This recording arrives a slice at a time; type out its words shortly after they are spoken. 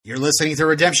You're listening to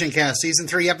Redemption Cast, Season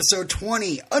 3, Episode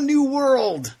 20, A New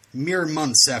World. Mere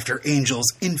months after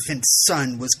Angel's infant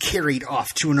son was carried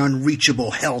off to an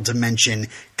unreachable hell dimension,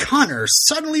 Connor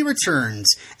suddenly returns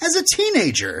as a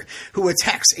teenager who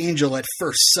attacks Angel at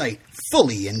first sight,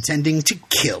 fully intending to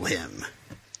kill him.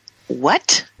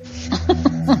 What?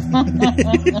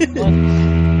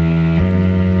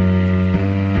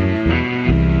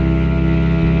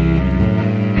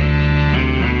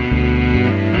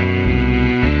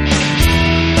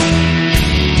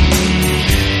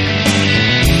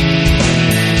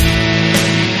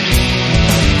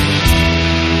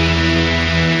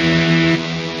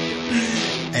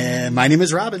 My name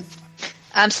is Robin.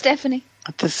 I'm Stephanie.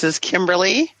 This is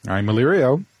Kimberly. I'm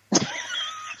Illyrio. How do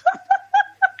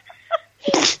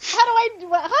I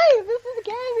do it? Hi, this is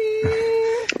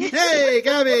Gabby. Hey,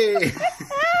 Gabby.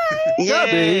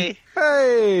 Yay.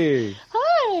 Hey!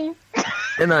 Hi.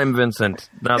 And I'm Vincent.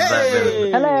 Not that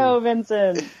Vincent. Hello,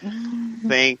 Vincent.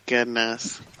 Thank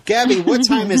goodness. Gabby, what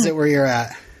time is it where you're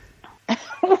at?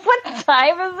 What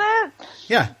time is it?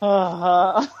 Yeah.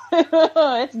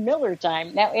 It's Miller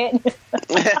time. Now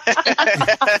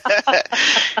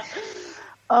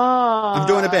I'm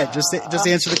doing a bit. Just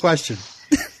answer the question.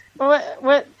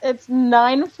 What? It's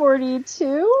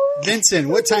 9:42. Vincent,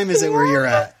 what time is it where you're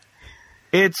at?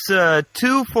 It's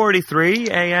 2:43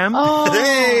 a.m. Oh.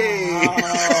 Hey!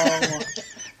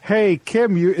 Hey,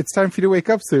 Kim, it's time for you to wake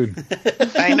up soon.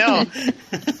 I know.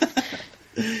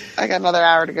 I got another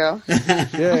hour to go.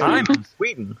 Yay. I'm in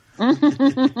Sweden.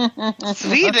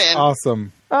 Sweden.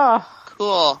 Awesome. Oh.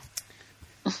 Cool.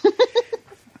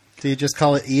 Do you just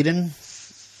call it Eden?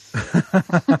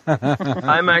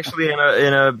 I'm actually in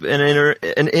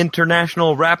an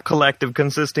international rap collective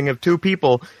consisting of two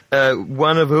people,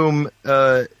 one of whom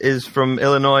is from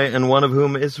Illinois and one of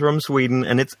whom is from Sweden,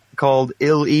 and it's called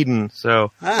Ill Eden.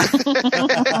 So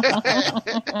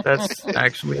that's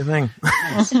actually a thing.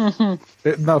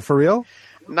 No, for real?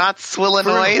 Not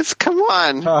Swillinois. Come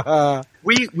on.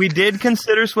 We did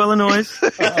consider Swillinois.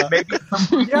 Maybe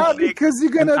Yeah, because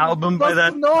you're gonna album by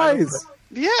that noise.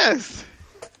 Yes.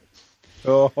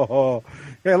 Oh,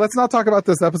 yeah. Let's not talk about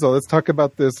this episode. Let's talk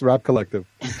about this rap collective.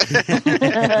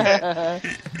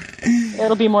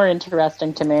 It'll be more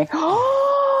interesting to me.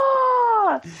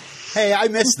 Hey, I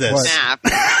missed this. What?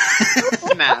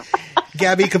 Snap.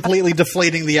 Gabby completely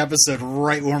deflating the episode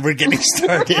right when we're getting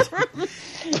started.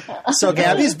 So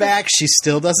Gabby's back. She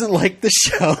still doesn't like the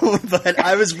show, but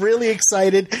I was really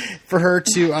excited for her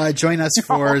to join us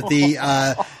for the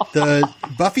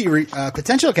Buffy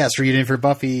potential cast reunion for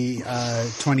Buffy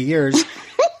 20 years.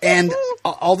 And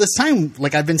all this time,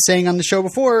 like I've been saying on the show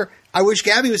before, I wish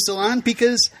Gabby was still on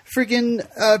because freaking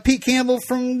Pete Campbell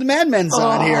from the Mad Men's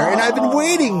on here, and I've been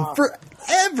waiting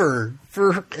forever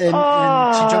for and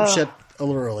she jumped ship a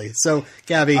little early. So,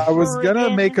 Gabby, I was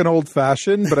gonna make an old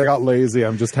fashioned, but I got lazy.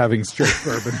 I'm just having straight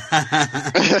bourbon.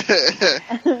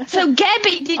 So,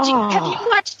 Gabby, have you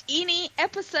watched any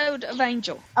episode of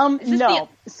Angel? No.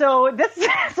 So this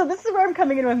is where I'm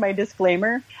coming in with my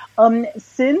disclaimer.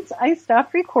 Since I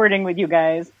stopped recording with you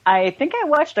guys, I think I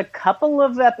watched a couple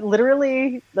of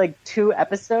literally like 2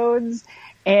 episodes,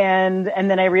 and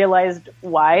then I realized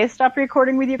why I stopped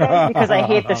recording with you guys because I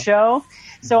hate the show.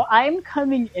 So I'm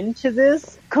coming into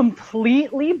this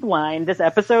completely blind, this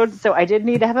episode, so I did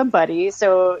need to have a buddy.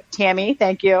 So Tammy,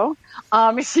 thank you.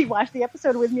 She watched the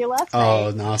episode with me last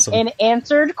night. Oh, awesome. And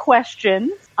answered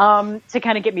questions to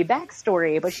kind of get me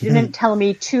backstory, but she didn't tell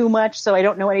me too much, so I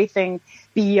don't know anything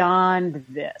beyond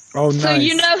this. Oh, nice. So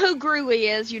you know who Gru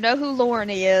is, you know who Lauren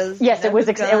is. Yes, I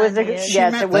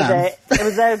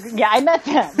met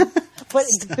them.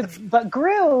 But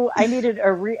Gru, I needed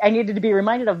to be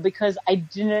reminded of because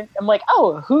I'm like,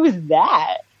 oh, who's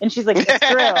that? And she's like, it's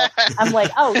Gru. I'm like,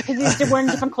 oh, because he's wearing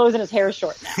different clothes and his hair is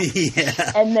short now.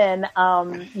 Yeah. And then,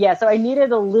 so I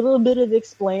needed a little bit of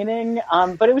explaining,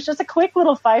 but it was just a quick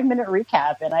little 5-minute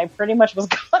recap, and I pretty much was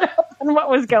caught up on what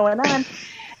was going on.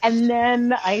 And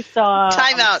then I saw...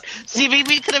 Time out. See, we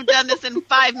could have done this in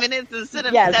 5 minutes instead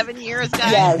of 7 years,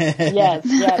 guys. Yes.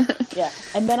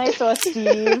 And then I saw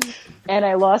Steve, and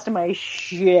I lost my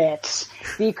shit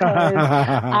because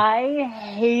I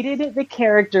hated the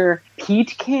character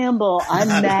Pete Campbell on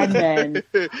Mad Men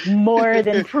more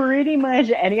than pretty much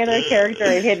any other character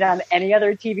I hated on any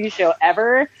other TV show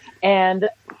ever. And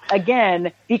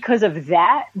again, because of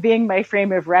that being my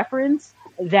frame of reference,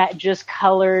 that just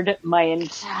colored my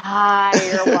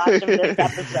entire watch of this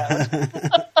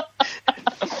episode.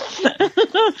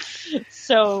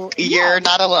 So you're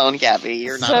not alone, Gabby.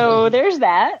 You're not alone. So there's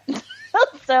that.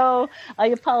 So I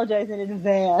apologize in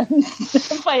advance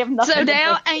if I have nothing. So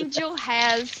now Angel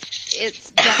has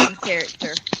its Dawn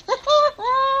character.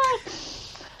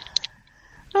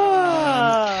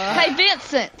 Hey,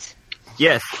 Vincent.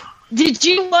 Yes. Did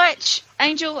you watch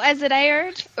Angel as it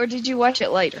aired, or did you watch it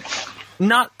later?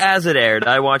 Not as it aired.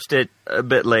 I watched it a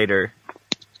bit later.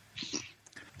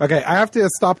 Okay, I have to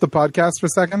stop the podcast for a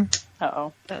second.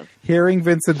 Uh-oh. Hearing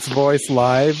Vincent's voice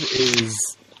live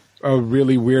is a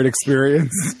really weird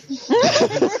experience.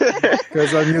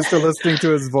 Because I'm used to listening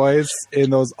to his voice in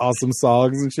those awesome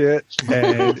songs and shit.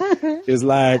 And it's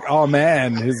like, oh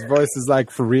man, his voice is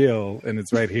like for real. And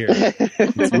it's right here.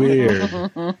 It's weird.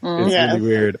 It's really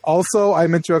weird. Also,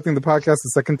 I'm interrupting the podcast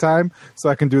the second time so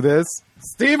I can do this.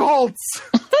 Steve Holtz!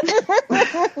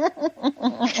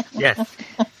 Yes.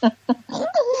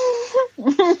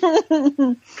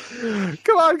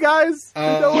 Come on, guys.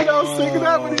 No one else think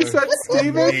that when he said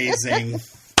Steven? Amazing.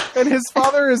 And his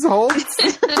father is Holtz?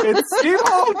 It's Steve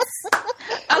Holtz!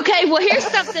 Okay, well, here's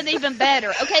something even better.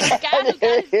 Okay,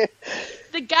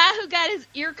 the guy who got his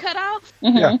ear cut off,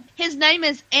 Yeah. his name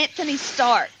is Anthony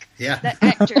Stark. Yeah. That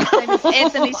actor's name is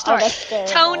Anthony Stark. that's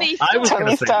terrible. Tony I was Stark.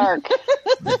 going to say. Stark.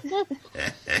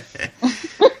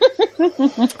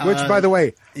 Which, by the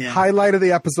way, yeah. highlight of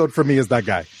the episode for me is that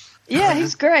guy. Yeah,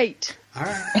 he's great. All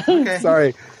right. Okay.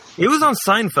 Sorry. He was on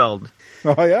Seinfeld.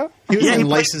 Oh, yeah? He was Yeah, in he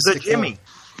played License the to Kill. Jimmy.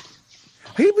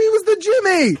 He was the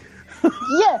Jimmy!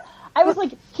 Yeah. I was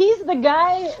like, he's the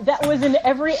guy that was in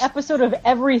every episode of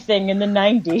everything in the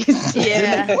 90s.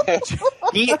 Yeah.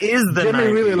 He is the Jimmy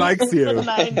 90s. really likes you.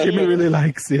 90s. Jimmy really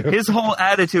likes you. His whole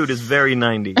attitude is very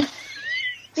 90s.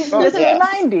 He's in the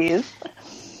 90s.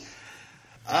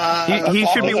 He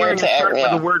should be wearing a shirt with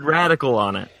yeah. the word radical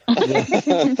on it.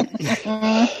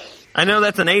 I know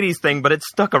that's an 80s thing, but it's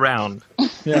stuck around.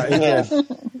 Yeah, it Yeah. is.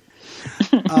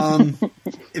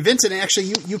 Vincent,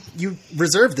 actually, you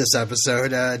reserved this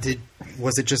episode.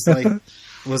 Was it just like?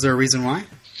 Was there a reason why?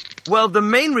 Well, the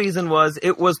main reason was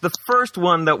it was the first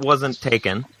one that wasn't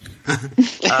taken.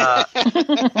 But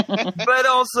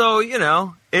also, you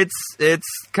know, it's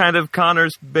kind of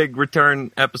Connor's big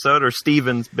return episode, or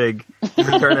Steven's big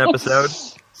return episode.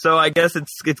 So I guess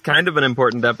it's kind of an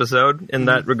important episode in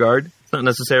that regard. It's not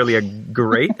necessarily a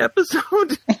great episode,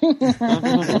 but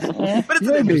it's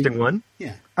an interesting one.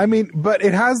 Yeah. I mean, but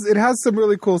it has some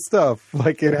really cool stuff.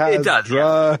 Like it has does,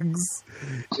 yeah. drugs.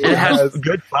 It has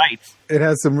good fights. It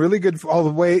has some really good.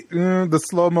 Oh, wait, the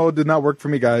slow mo did not work for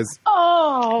me, guys.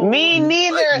 Oh. Me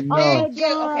neither. No. Oh, my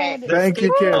God. Okay. Thank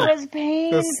you, Kim. It was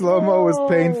painful. The slow mo was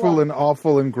painful and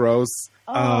awful and gross.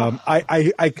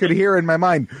 I could hear in my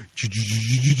mind.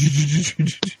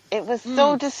 It was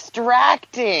so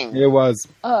distracting. It was.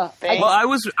 Well, I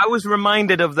was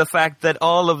reminded of the fact that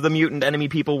all of the mutant enemy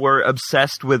people were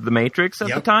obsessed with the Matrix at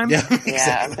the time. Yeah, Yeah, I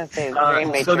exactly. was gonna say it's very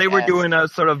Matrix-esque. So they were doing a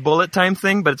sort of bullet time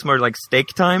thing, but it's more like steak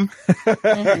time.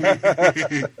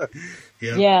 Yeah.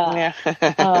 Yeah.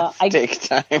 Take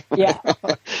time. Yeah.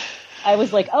 I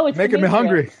was like, oh, it's Making the me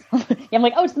hungry. Matrix. Yeah, I'm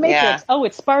like, oh, it's the Matrix. Yeah. Oh,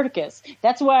 it's Spartacus.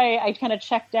 That's why I kind of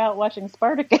checked out watching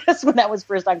Spartacus when that was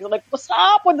first on. I'm like, well,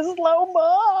 stop with the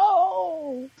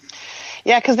slow-mo.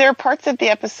 Yeah, because there are parts of the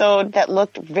episode that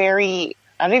looked very,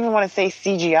 I don't even want to say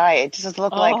CGI. It just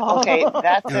looked like, okay, It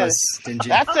that's was stingy.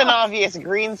 that's an obvious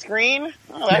green screen.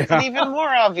 Oh, that's an even more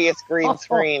obvious green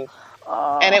screen.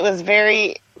 And it was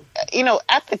very,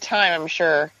 at the time, I'm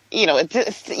sure,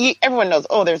 everyone knows,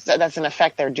 oh, that's an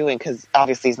effect they're doing because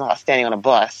obviously he's not standing on a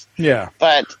bus. Yeah.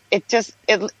 But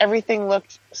everything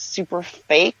looked super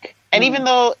fake. And even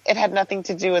though it had nothing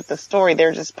to do with the story, there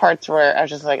were just parts where I was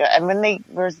just like, and when they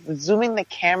were zooming the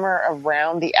camera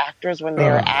around the actors when they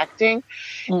were acting,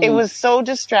 it was so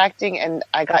distracting, and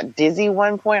I got dizzy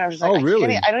one point. I was just like,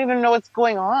 really? I don't even know what's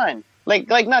going on. Like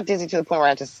not dizzy to the point where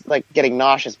I just like getting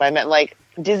nauseous, but I meant like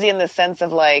dizzy in the sense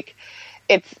of like,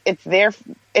 it's there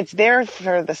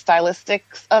for the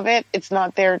stylistics of it. It's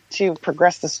not there to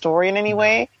progress the story in any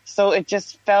way. So it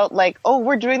just felt like, oh,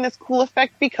 we're doing this cool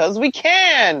effect because we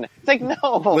can. It's like, no.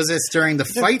 Was this during the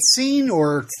fight scene,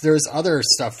 or there's other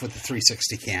stuff with the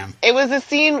 360 cam? It was a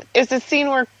scene. It was a scene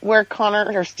where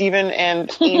Connor or Steven and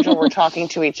Angel were talking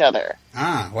to each other.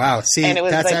 Ah, wow. See, And it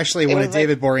was that's like- actually it one was of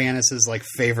David Boreanaz's like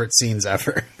favorite scenes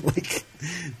ever.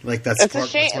 like that's It's a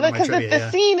shame that's one of my because trivia, the yeah.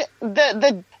 scene,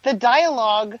 the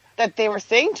dialogue that they were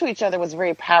saying to each other was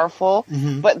very powerful,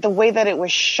 but the way that it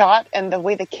was shot and the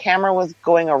way the camera was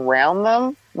going around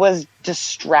them was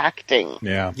distracting.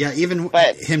 Yeah. Yeah, even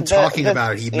But him the- talking the-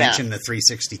 about it, he yeah. mentioned the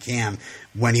 360 cam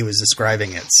when he was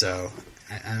describing it. So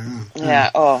I don't know.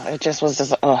 Yeah. It just was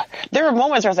just. There were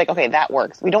moments where I was like, okay, that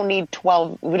works. We don't need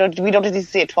 12. We don't need to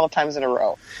see it 12 times in a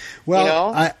row.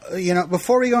 Well,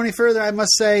 before we go any further, I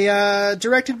must say,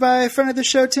 directed by a friend of the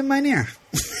show, Tim Minear.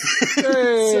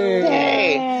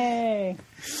 Yay!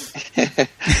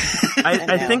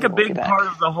 I think a big part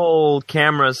of the whole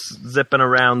camera zipping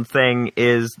around thing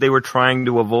is they were trying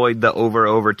to avoid the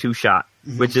over two shot,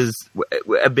 which is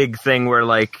a big thing where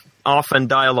like often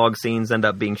dialogue scenes end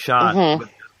up being shot with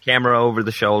a camera over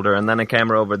the shoulder and then a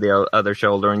camera over the other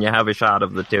shoulder, and you have a shot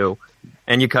of the two,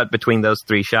 and you cut between those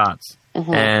three shots.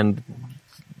 And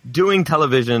doing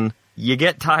television, you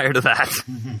get tired of that.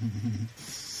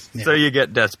 So you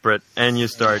get desperate and you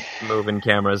start moving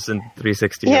cameras in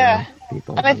 360. Yeah,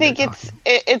 people and I think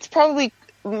it's probably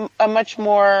a much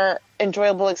more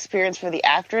enjoyable experience for the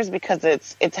actors because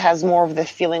it has more of the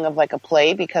feeling of like a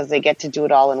play because they get to do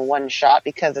it all in one shot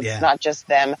because it's not just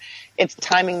them. It's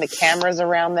timing the cameras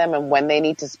around them and when they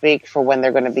need to speak for when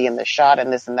they're going to be in the shot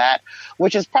and this and that,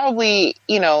 which is probably,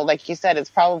 like you said, it's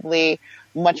probably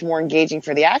much more engaging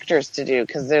for the actors to do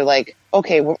because they're like,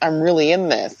 okay, I'm really in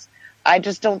this. I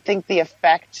just don't think the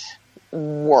effect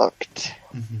worked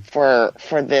for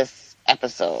this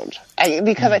episode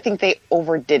because I think they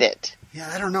overdid it. Yeah,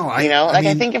 I don't know.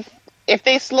 I think if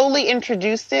they slowly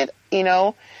introduced it,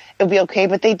 it'd be okay.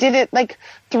 But they did it like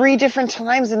 3 different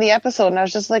times in the episode, and I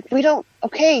was just like, I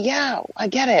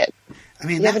get it. I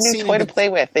mean, you have a new toy to play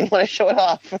with, and you want to show it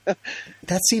off.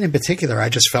 That scene in particular, I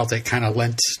just felt it kind of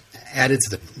added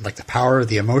to the power of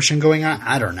the emotion going on.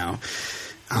 I don't know.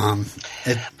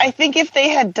 I think if they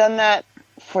had done that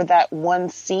for that one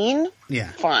scene,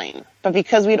 fine. But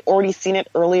because we'd already seen it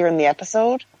earlier in the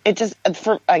episode, it just,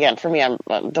 for me, I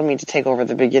don't mean to take over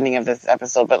the beginning of this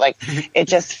episode, but it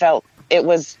just felt it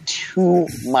was too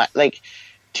much.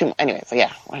 Anyway, so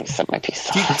yeah, I said my piece.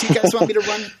 Do you guys want me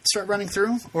to start running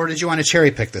through, or did you want to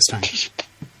cherry pick this time?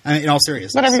 I mean, in all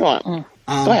seriousness, whatever you want. Go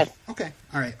ahead. Okay,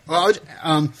 all right. Well,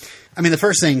 the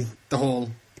first thing,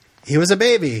 he was a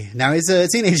baby. Now he's a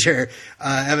teenager.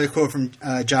 I have a quote from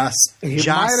Joss. His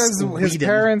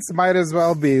parents might as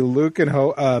well be Luke and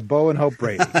Bo and Hope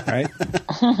Brady, right?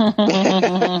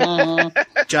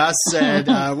 Joss said,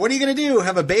 "What are you going to do?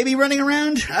 Have a baby running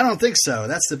around? I don't think so.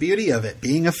 That's the beauty of it,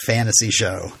 being a fantasy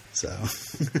show." So,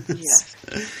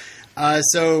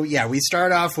 we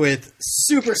start off with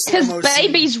super slow-mo. Because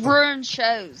babies ruin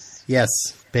shows. Yes,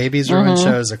 babies ruin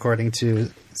shows, according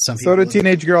to some people. So do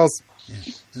teenage girls.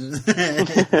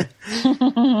 That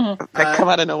come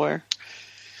out of nowhere.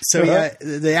 So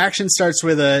the action starts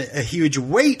with a huge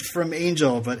weight from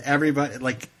Angel, but everybody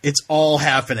it's all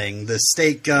happening. The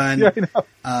stake gun,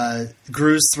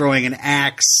 Gru's throwing an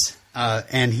axe,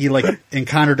 and he and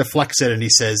Connor deflects it, and he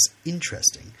says,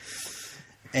 "Interesting."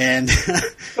 And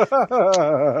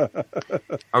are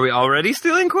we already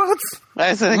stealing quotes?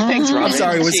 I said, thanks, Robin. I'm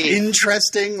sorry, was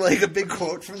interesting a big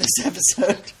quote from this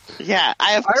episode? Yeah,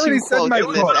 I have two quotes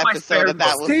in this episode.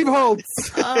 That was Steve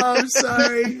Holtz. Oh, I'm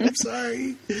sorry.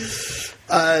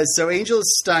 So Angel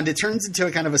is stunned. It turns into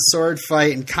a kind of a sword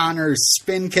fight, and Connor's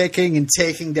spin kicking and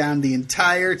taking down the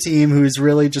entire team, who's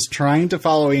really just trying to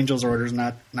follow Angel's orders,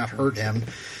 not hurt him.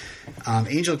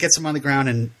 Angel gets him on the ground,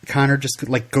 and Connor just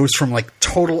goes from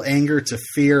total anger to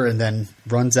fear, and then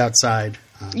runs outside.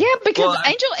 Because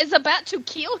Angel is about to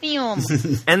kill him,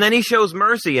 and then he shows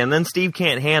mercy, and then Steve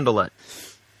can't handle it.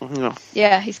 No.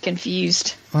 Yeah, he's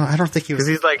confused. Well, I don't think he was. Because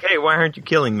he's like, "Hey, why aren't you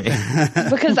killing me?"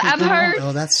 Because I've heard.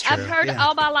 Oh, that's true. I've heard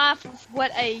all my life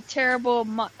what a terrible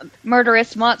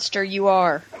murderous monster you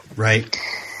are. Right.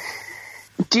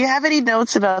 Do you have any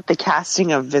notes about the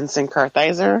casting of Vincent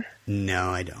Kartheiser? No,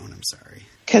 I don't. I'm sorry.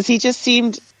 Because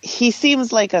he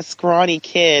seems like a scrawny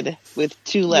kid with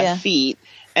 2 left feet,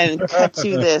 and cut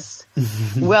to this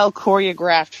well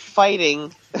choreographed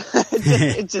fighting.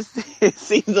 it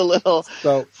seems a little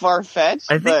far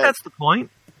fetched. I think that's the point.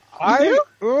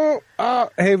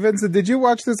 Hey, Vincent, did you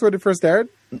watch this when it first aired?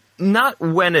 Not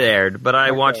when it aired, but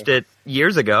I watched it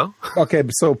years ago. Okay,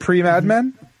 so pre-Mad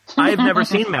Men? I've never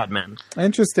seen Mad Men.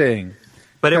 Interesting.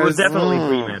 But it was definitely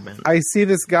pre-Mad Men. I see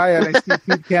this guy and I see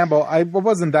Pete Campbell. I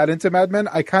wasn't that into Mad Men.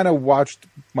 I kind of watched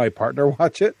my partner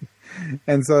watch it.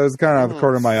 And so it was kind of out of the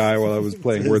corner of my eye while I was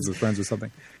playing Words with Friends or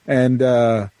something. And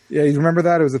you remember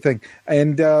that? It was a thing.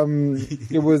 And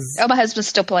it was... Oh, my husband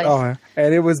still plays. Oh,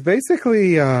 and it was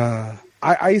basically...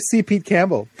 I see Pete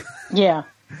Campbell. Yeah.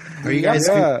 Are you guys,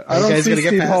 I don't see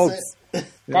Steve Holtz.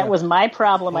 That was my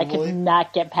problem. I could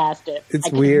not get past it.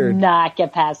 It's weird. Not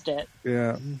get past it.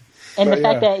 Yeah. And the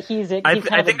fact that he's I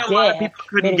think a lot of people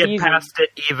couldn't get past it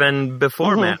even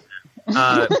before Mad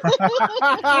Men.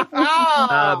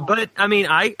 But I mean,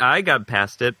 I got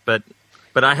past it, but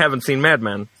but I haven't seen Mad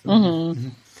Men. Mm-hmm.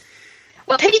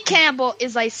 Well, Pete Campbell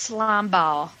is a slime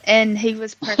ball, and he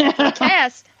was perfectly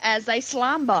cast as a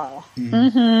slime ball.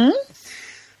 Mm-hmm.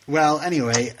 Well,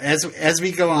 anyway, as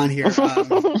we go on here,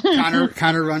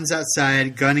 Connor runs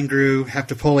outside. Gunn and Gru have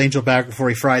to pull Angel back before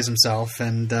he fries himself,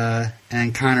 and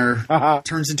Connor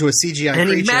turns into a CGI and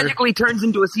creature. he magically turns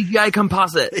into a CGI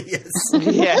composite.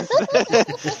 Yes.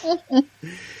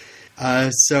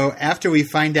 So after we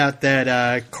find out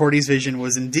that Cordy's vision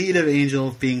was indeed of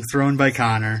Angel being thrown by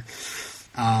Connor.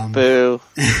 Boo.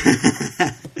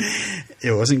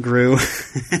 It wasn't Gru.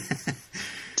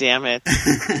 Damn it.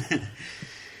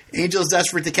 Angel's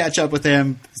desperate to catch up with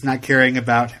him. He's not caring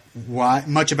about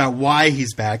why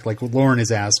he's back, like Lauren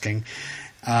is asking.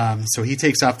 So he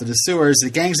takes off to the sewers.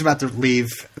 The gang's about to leave,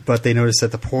 but they notice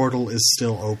that the portal is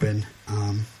still open.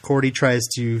 Cordy tries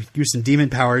to use some demon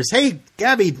powers. Hey,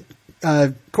 Gabby,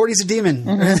 Cordy's a demon.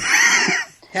 Mm-hmm.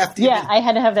 Half demon. Yeah, I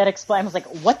had to have that explained. I was like,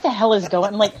 what the hell is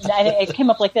going on? Like, it came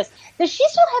up like this. Does she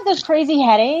still have those crazy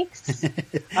headaches?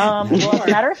 Well, as a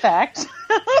matter of fact.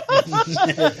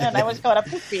 And I was caught up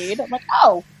to speed. I'm like,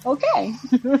 oh, okay.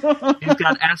 She's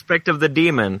got aspect of the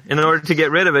demon. In order to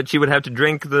get rid of it, she would have to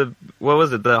drink the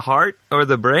heart or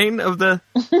the brain of the...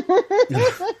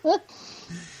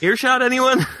 Earshot,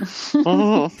 anyone?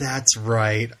 That's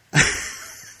right.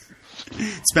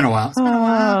 It's been a while.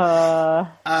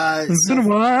 It's been a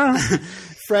while.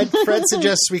 Fred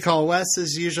suggests we call Wes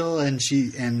as usual, and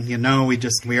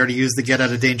we already used the get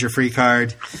out of danger free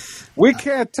card. We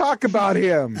can't talk about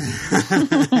him.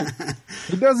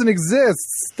 He doesn't exist.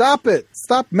 Stop it.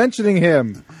 Stop mentioning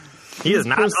him. He is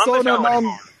not on the show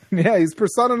anymore. Yeah, he's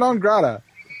persona non grata.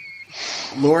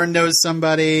 Lauren knows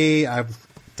somebody. I'm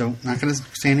not going to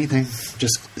say anything.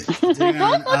 Just doing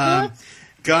on.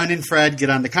 Gunn and Fred get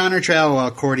on the Connor trail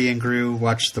while Cordy and Gru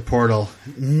watch the portal.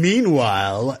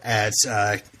 Meanwhile, at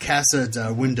Casa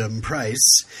de Wyndham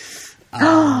Price,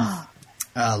 Lila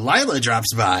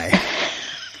drops by.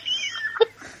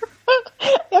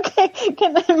 Okay,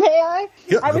 may I?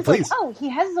 Yeah, I was please. like, oh, he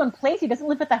has his own place. He doesn't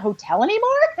live at the hotel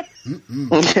anymore?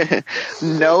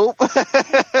 Nope.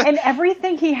 And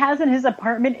everything he has in his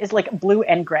apartment is like blue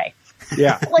and gray.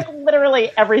 Yeah. Like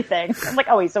literally everything. I'm like,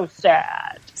 oh, he's so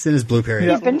sad. It's in his blue period.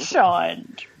 He's been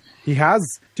shunned. He has.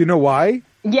 Do you know why?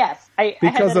 Yes.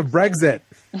 Because of Brexit.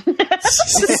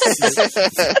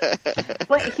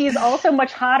 But he's also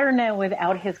much hotter now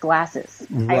without his glasses.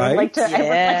 Right? I would like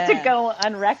to go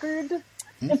on record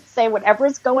and say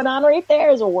whatever's going on right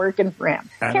there is working for him.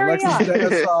 And Carry Alexis on.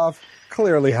 Denisoff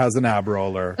clearly has an ab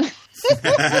roller.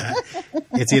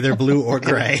 It's either blue or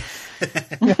gray.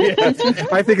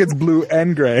 I think it's blue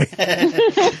and gray.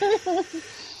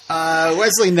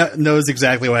 Wesley knows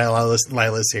exactly why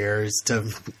Lila's here is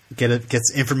to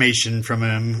gets information from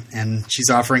him, and she's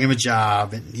offering him a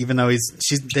job. And even though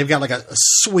they've got like a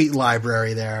sweet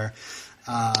library there,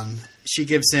 she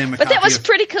gives him a copy. But that was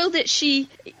pretty cool that she,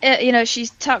 she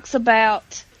talks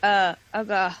about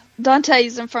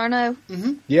Dante's Inferno.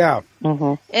 Mm-hmm. Yeah,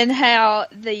 and how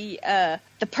the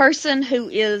person who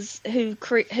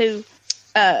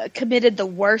committed the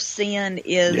worst sin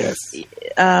is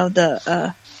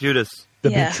Judas. The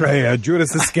betrayer,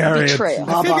 Judas Iscariot. Betrayal.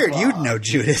 I figured you'd know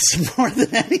Judas more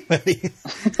than anybody.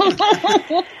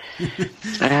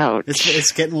 Ouch.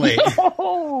 It's getting late. Here's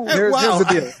the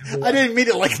deal. I didn't mean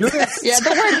it like that. Yeah, the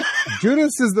word.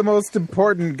 Judas is the most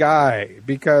important guy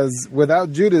because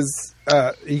without Judas,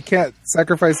 he can't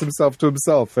sacrifice himself to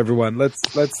himself. Everyone, let's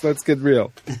get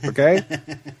real, okay?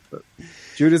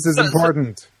 Judas is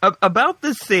important. About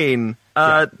this scene,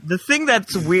 the thing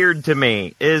that's weird to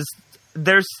me is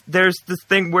there's this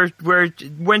thing where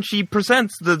when she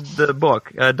presents the book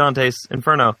Dante's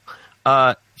Inferno,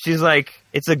 she's like,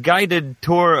 it's a guided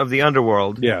tour of the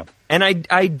underworld. Yeah. And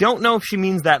I don't know if she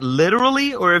means that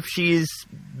literally or if she's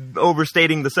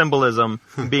overstating the symbolism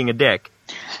and being a dick.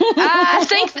 I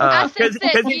think that because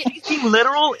if she's being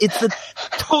literal, it's a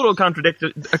total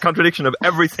contradiction of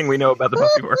everything we know about the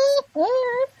Buffyverse.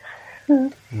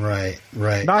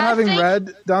 Right. Not having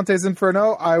read Dante's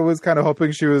Inferno, I was kind of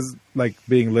hoping she was like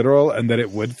being literal and that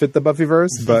it would fit the Buffyverse,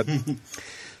 but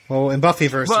well, in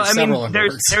Buffyverse,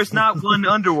 there's not one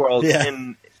underworld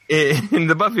in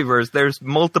the Buffyverse. There's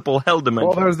multiple hell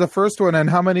dimensions. Well, there's the first one, and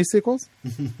how many sequels?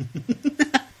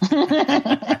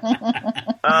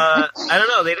 I don't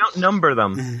know. They don't number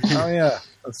them. Oh yeah,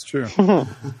 that's true.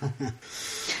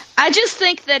 I just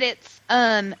think that it's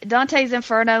Dante's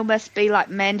Inferno must be like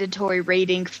mandatory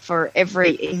reading for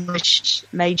every English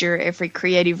major, every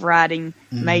creative writing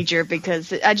major,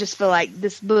 because I just feel like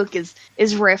this book is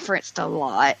referenced a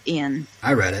lot in.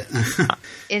 I read it.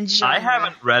 in genre. I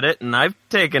haven't read it, and I've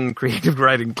taken creative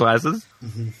writing classes,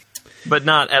 but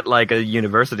not at like a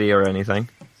university or anything.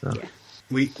 So. Yeah.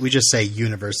 We just say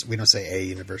university. We don't say a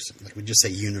university. Like, we just say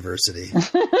university.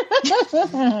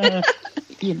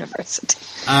 University.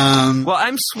 Well,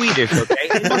 I'm Swedish, okay?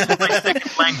 It's my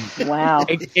second language. Wow.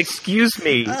 Excuse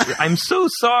me. I'm so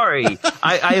sorry.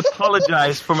 I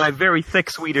apologize for my very thick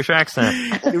Swedish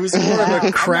accent. It was more of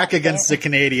a crack against the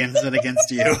Canadians than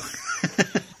against you.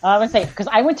 I would say, because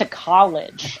I went to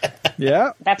college.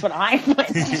 Yeah. That's what I went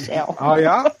to. Oh,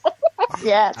 yeah?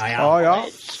 Yes. Oh, yeah?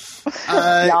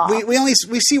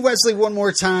 We see Wesley one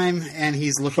more time, and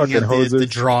he's looking Fucking at the hoses.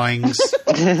 drawings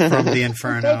from the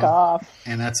Inferno. Take off.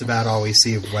 And that's about all we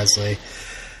see of Wesley.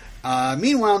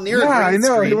 Meanwhile, near Yeah, a I green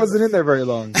know. screen, He wasn't in there very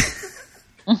long.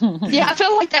 Yeah, I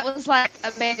feel like that was like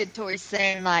a mandatory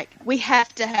scene. Like, we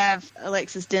have to have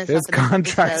Alexis Dennis. His on this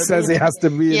contract episode. says he has to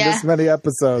be in Yeah. this many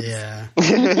episodes. Yeah.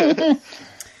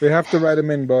 We have to write him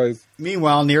in, boys.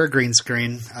 Meanwhile, near a green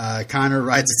screen, Connor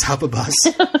rides atop a bus.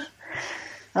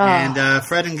 And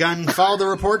Fred and Gunn follow the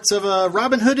reports of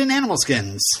Robin Hood in animal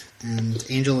skins. And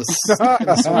Angel is in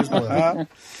the sewers below.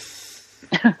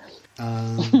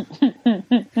 Anything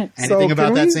about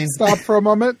can that we scene? Stop for a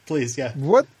moment. Please, yeah.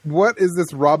 What is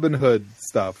this Robin Hood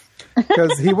stuff?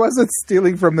 Because he wasn't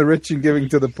stealing from the rich and giving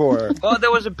to the poor. Oh,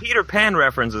 there was a Peter Pan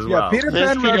reference as well. Yeah, Peter There's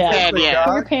Pan. Peter reference, Pan, like, yeah.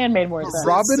 Peter Pan made more sense.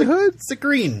 Robin Hood? It's the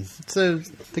green. It's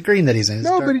the green that he's in. It's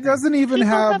No, dark but he doesn't even People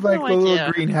have have like no a little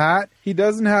idea. green hat. He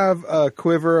doesn't have a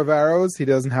quiver of arrows. He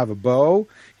doesn't have a bow.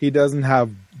 He doesn't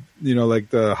have, like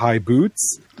the high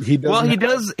boots. He doesn't. Well, he have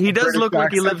does. He does British look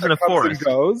like he accent lives in a that comes and forest.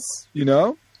 Goes,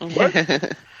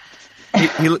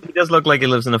 He does look like he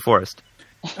lives in a forest.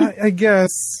 I guess,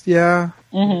 yeah.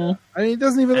 Mm-hmm. I mean, he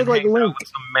doesn't even look And like hangs out Luke. with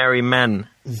some merry men.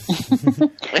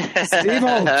 Steve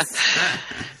Holtz.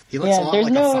 He looks a lot there's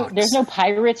like a fox. there's no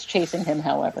pirates chasing him,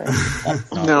 however.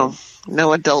 That's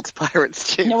No adult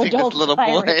pirates chasing No adult this little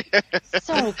pirate. boy.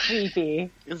 so creepy.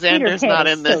 Xander's Peter Pan not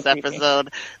is in this so creepy. episode.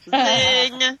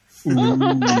 Zing!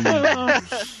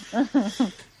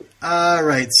 All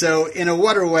right, so in a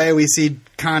waterway, we see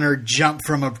Connor jump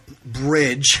from a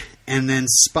bridge and then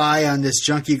spy on this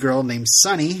junkie girl named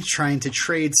Sunny trying to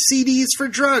trade CDs for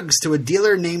drugs to a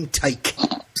dealer named Tyke.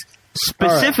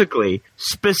 Specifically,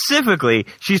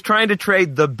 she's trying to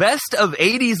trade the best of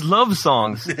 80s love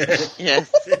songs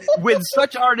Yes. with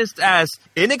such artists as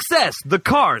In Excess, The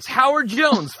Cars, Howard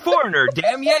Jones, Foreigner,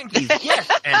 Damn Yankees, Yes,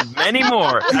 and many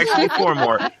more. Actually, 4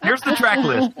 more. Here's the track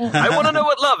list. I Want to Know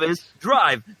What Love Is,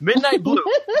 Drive, Midnight Blue,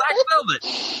 Black Velvet,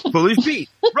 Foolish Pete,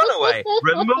 Runaway,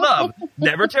 Rhythm of Love,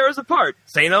 Never Tear Us Apart,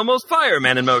 St. Elmo's Fire,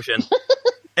 Man in Motion,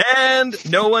 and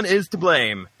No One Is to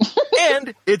Blame.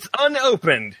 And it's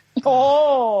unopened.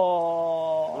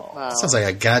 Oh. Wow. Sounds like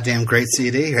a goddamn great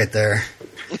CD right there.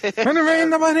 I'd give you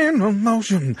money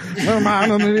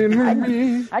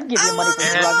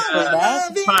for drugs for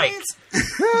that. Pike.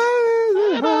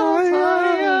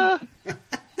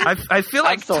 I feel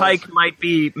like Excellent. Tyke might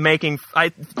be making. I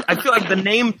feel like the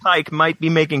name Tyke might be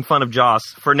making fun of Joss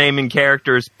for naming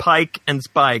characters Pike and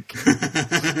Spike.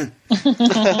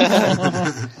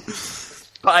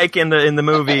 Pike in the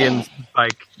movie and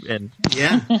Spike in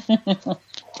Yeah.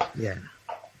 yeah.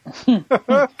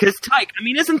 Because Tyke, I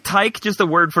mean, isn't Tyke just a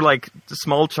word for like a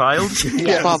small child?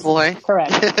 Small boy.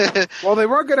 Correct. Well, they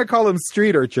weren't going to call him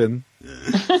Street Urchin.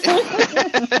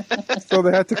 So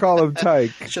they had to call him Tyke.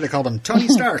 Should have called him Tony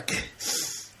Stark.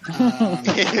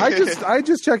 I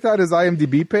just checked out his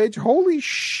IMDb page. Holy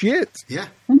shit. Yeah.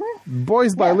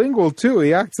 Boy's bilingual, too.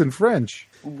 He acts in French.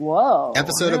 Whoa.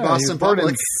 Episode of Yeah, Boston he's born in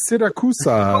Public. Syracuse,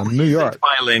 New York.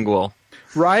 Bilingual.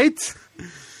 Right?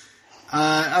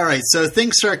 All right, so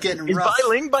things start getting Is rough.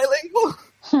 bilingual?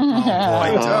 Oh,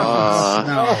 boy,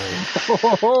 no.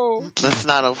 Oh, Let's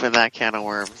not open that can of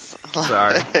worms.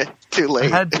 Sorry. Too I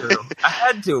late. had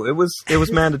to. It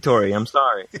was mandatory. I'm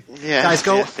sorry. Yes, Guys,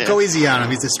 go yes, yes. go easy on him.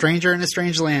 He's a stranger in a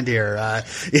strange land here.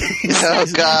 Oh,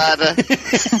 God.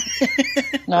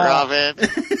 Robin.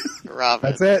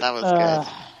 That's it. That was good.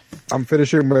 I'm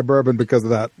finishing my bourbon because of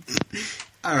that.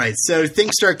 All right, so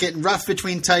things start getting rough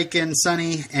between Tyke and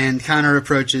Sonny, and Connor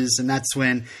approaches, and that's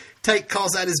when Tyke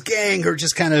calls out his gang, who are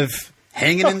just kind of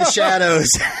hanging in the shadows.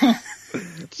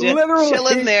 Literally.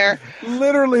 Chilling there.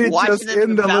 Literally Watching just them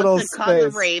in the about little to cause a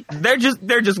space. rape.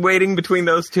 They're just waiting between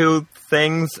those two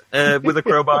things with a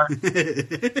crowbar.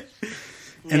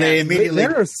 And they immediately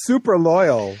They're super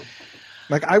loyal.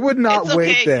 Like, I would not It's okay.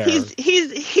 wait there.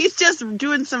 He's just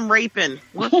doing some raping.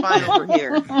 We're fine over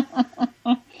here.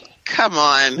 Come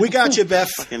on. We got you, Beth.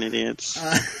 Fucking idiots.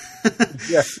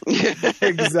 Yeah,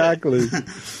 exactly.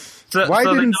 So, Why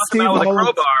so didn't they knock him out with a Steve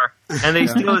crowbar, and they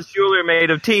steal his jewelry made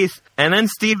of teeth, and then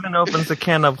Steven opens a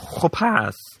can of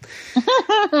hopas.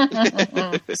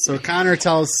 So Connor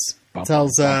tells Tyke,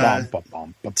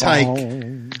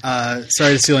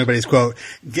 sorry to steal anybody's quote,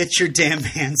 get your damn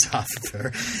hands off of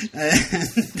her.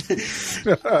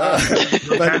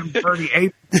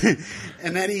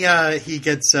 And then he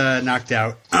gets knocked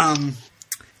out.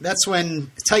 That's when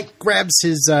Tyke grabs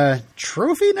his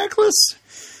trophy necklace.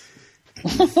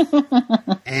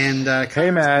 And Hey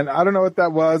man, I don't know what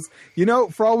that was. You know,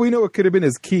 for all we know, it could have been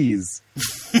his keys.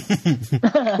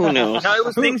 Who knows? No, it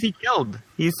was things he killed.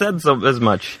 He said so as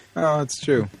much. Oh, that's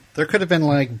true. there could have been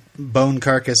like bone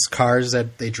carcass cars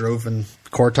that they drove in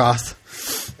Kortoth.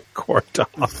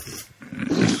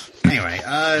 Anyway,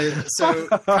 so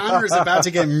Connor is about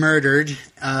to get murdered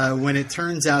when it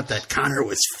turns out that Connor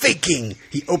was faking.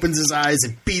 He opens his eyes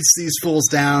and beats these fools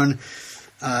down.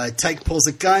 Tyke pulls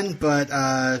a gun, but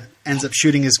ends up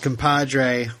shooting his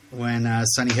compadre when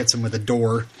Sonny hits him with a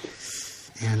door.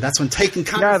 And that's when Tyke and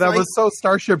Connor that fight. was so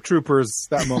Starship Troopers,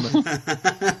 that moment.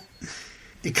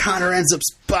 And Connor ends up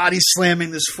body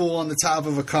slamming this fool on the top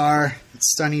of a car.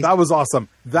 Sonny, That was awesome.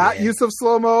 That use of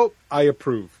slow-mo, I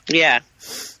approve. Yeah.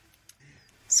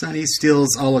 Sonny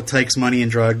steals all of Tyke's money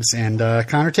and drugs, and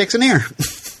Connor takes an ear.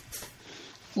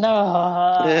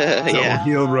 No. Yeah.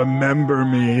 He'll remember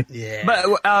me. Yeah.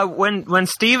 But when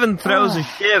Steven throws a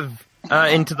shiv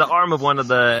into the arm of one of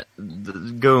the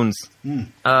goons,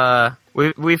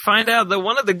 we find out that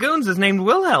one of the goons is named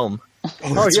Wilhelm.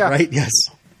 Oh, that's yeah. right, yes.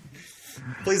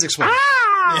 Please explain.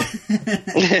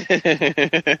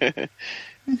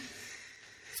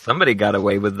 Somebody got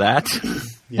away with that.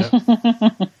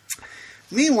 Yep.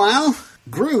 Meanwhile,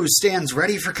 Gru stands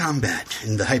ready for combat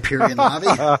in the Hyperion lobby.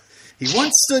 He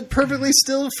once stood perfectly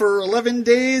still for 11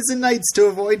 days and nights to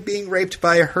avoid being raped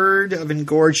by a herd of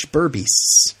engorged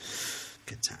burbeasts.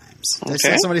 Good times. Did I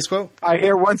say somebody's quote? I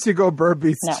hear once you go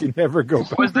burbeast, you never go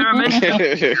back. Was there a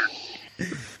mention?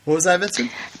 What was that,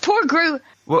 Vincent? Poor Gru.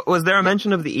 Was there a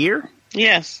mention of the ear?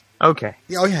 Yes. Okay,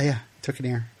 Oh, yeah. Took an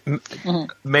ear.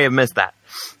 may have missed that.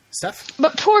 Steph?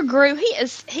 But poor Gru, he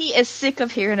is sick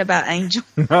of hearing about Angel.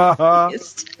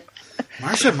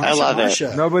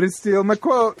 Marsha. Nobody steal my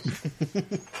quote.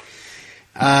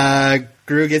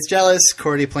 Gru gets jealous.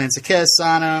 Cordy plants a kiss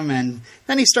on him, and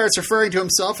then he starts referring to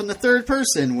himself in the third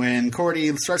person when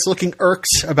Cordy starts looking irked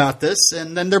about this,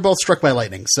 and then they're both struck by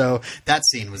lightning. So that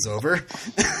scene was over.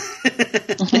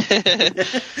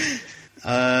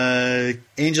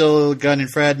 Angel, Gunn, and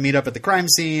Fred meet up at the crime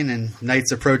scene, and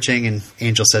night's approaching, and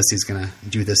Angel says he's going to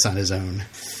do this on his own.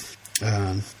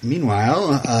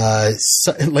 Meanwhile, I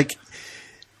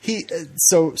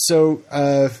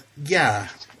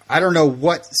don't know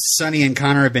what Sonny and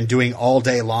Connor have been doing all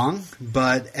day long,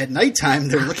 but at nighttime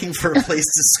they're looking for a place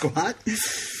to squat.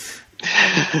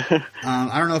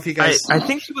 I don't know if you guys. I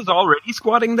think she was already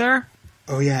squatting there.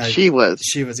 Oh yeah, She was.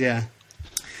 yeah.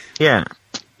 Yeah.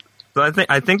 So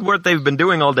I think what they've been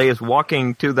doing all day is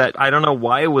walking to that. I don't know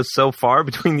why it was so far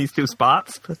between these two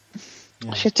spots.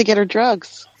 She has to get her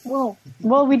drugs. Well,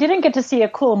 we didn't get to see a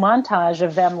cool montage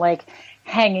of them like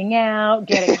hanging out,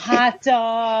 getting hot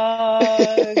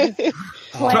dogs,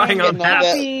 Trying on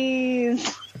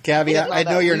puppies. Gabby, I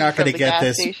know you're not going to get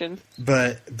this,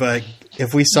 but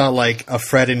if we saw like a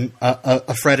Fred and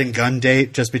Gunn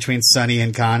date just between Sonny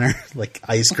and Connor, like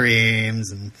ice creams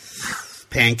and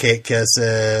pancake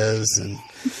kisses and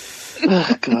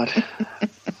Oh God.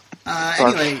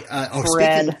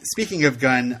 anyway, speaking of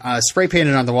Gunn, spray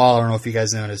painted on the wall. I don't know if you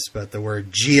guys noticed, but the word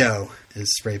Geo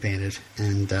is spray painted,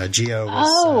 and Geo was.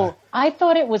 Oh, I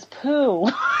thought it was poo.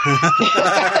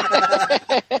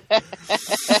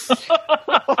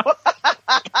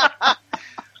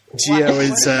 Geo is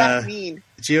What does that mean?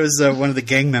 Geo is one of the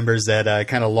gang members that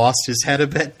kind of lost his head a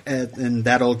bit in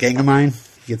that old gang of mine.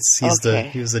 He was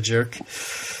the jerk.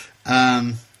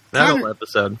 that whole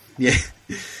episode. Yeah.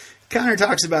 Connor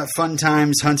talks about fun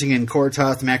times hunting in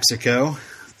Kortoth, Mexico.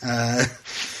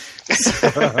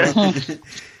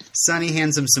 Sonny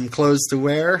hands him some clothes to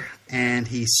wear, and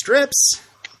he strips.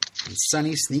 And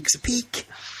Sonny sneaks a peek.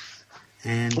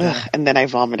 And then I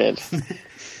vomited.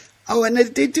 oh, and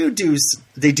they do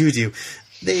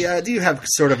have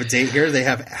sort of a date here. They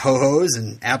have ho-hos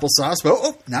and applesauce,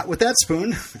 but not with that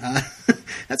spoon.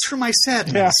 That's for my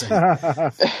sad medicine.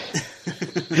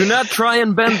 Do not try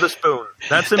and bend the spoon.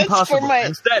 That's impossible.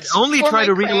 Instead, only try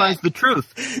to realize the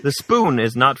truth. The spoon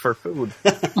is not for food.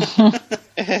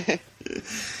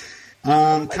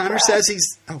 Connor says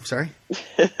he's... Oh, sorry.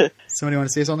 Somebody want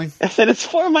to say something? I said it's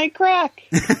for my crack.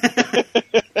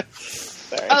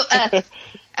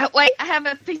 Oh, wait, I have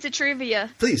a piece of trivia.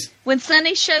 Please. When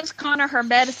Sunny shows Connor her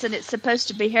medicine, it's supposed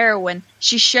to be heroin.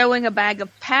 She's showing a bag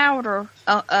of powder.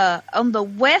 On the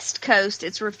West Coast,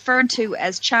 it's referred to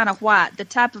as China White, the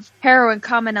type of heroin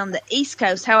common on the East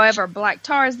Coast. However, black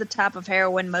tar is the type of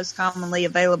heroin most commonly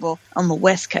available on the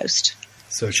West Coast.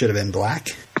 So it should have been black.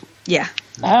 Yeah.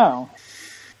 Oh.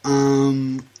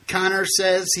 Connor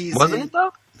says he's... Wasn't it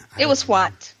though? It was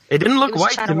white. It didn't look It was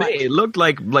white China to me. white. It looked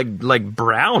like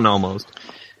brown almost.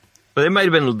 But it might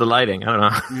have been the lighting. I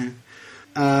don't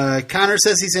know. Connor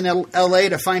says he's in L.A.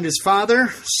 to find his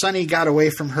father. Sunny got away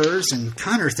from hers, and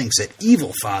Connor thinks that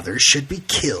evil fathers should be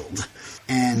killed.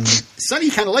 And Sunny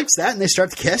kind of likes that, and they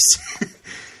start to kiss.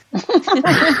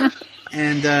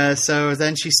 And so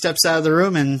then she steps out of the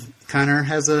room, and Connor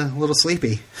has a little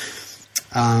sleepy.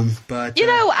 But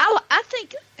I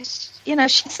think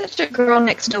she's such a girl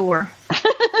next door.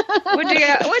 What do you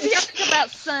think about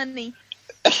Sunny?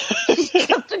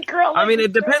 Just a girl. I mean,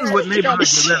 it depends what neighborhood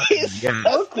you live in. Yeah.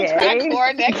 Okay.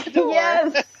 Or next door.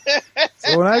 Yes.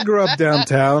 So when I grew up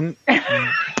downtown,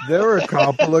 there were a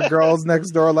couple of girls next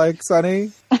door like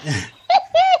Sunny.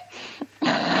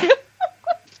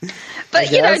 But,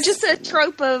 guess. just a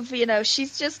trope of,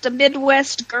 she's just a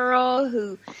Midwest girl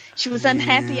who she was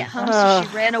unhappy at home, so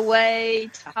she ran away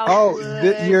to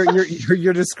Hollywood.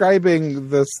 You're describing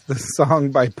the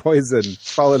song by Poison,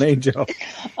 Fallen Angel.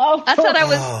 Oh, I thought I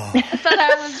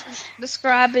was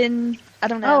describing, I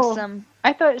don't know, some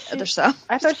I thought other song.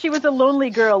 I thought she was a lonely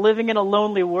girl living in a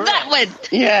lonely world. That one!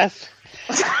 Yes.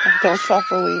 Don't stop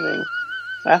believing.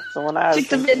 That's the one I was Took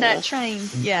the thinking midnight of. train,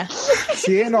 yeah.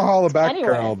 She ain't a hollaback Anyway.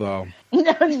 girl, though.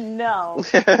 No.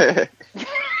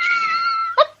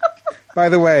 By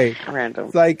the way,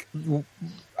 Random. like,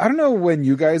 I don't know when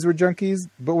you guys were junkies,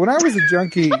 but when I was a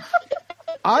junkie,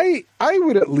 I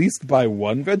would at least buy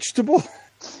one vegetable.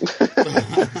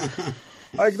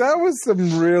 Like, that was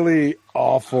some really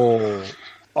awful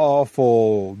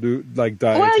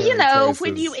dietary Well, choices.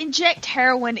 when you inject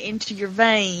heroin into your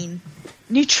vein,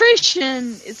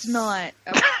 nutrition is not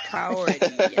a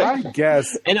priority. I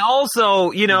guess. And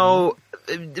also,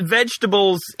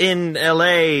 vegetables in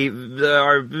LA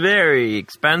are very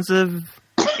expensive.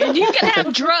 And you can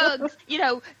have drugs.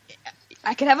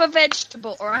 I could have a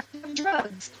vegetable or I can have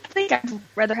drugs. I think I'd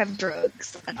rather have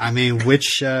drugs. I mean,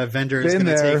 which vendor is Been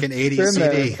going to there. take an 80 Been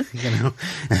CD,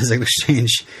 as an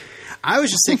exchange? I was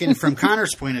just thinking from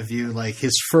Connor's point of view, like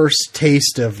his first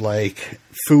taste of like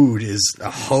food is a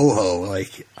ho-ho.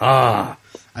 Like, I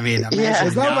mean, imagine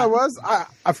Is that what that was?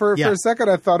 For a second,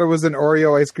 I thought it was an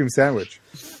Oreo ice cream sandwich.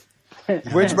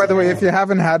 Which, by the way, if you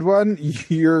haven't had one,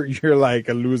 you're like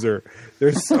a loser.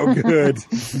 They're so good.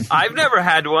 I've never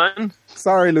had one.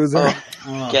 Sorry, loser.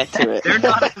 Get to it. They're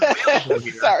not available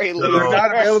here. Sorry, They're Lou.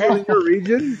 not available in your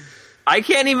region? I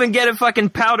can't even get a fucking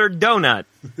powdered donut.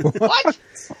 What?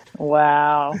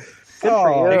 Wow. Good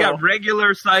for They you. got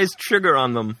regular sized sugar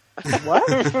on them. What?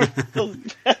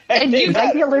 And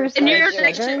Regular and your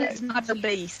sugar? section is not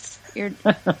obese. You're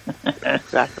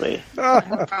Exactly.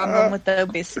 have a problem with the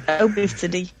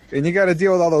obesity. And you got to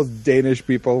deal with all those Danish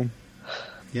people.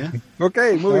 Yeah.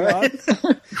 Okay, moving on. I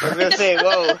was going to say,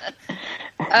 whoa.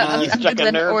 I'm struck a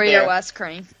Googling nerve Oreo there. ice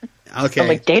cream. Okay.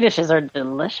 Like Danishes are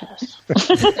delicious.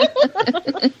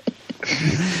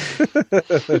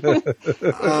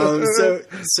 So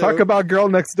Talk about Girl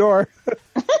Next Door.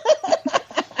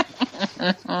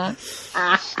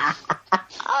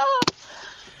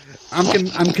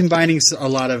 I'm combining a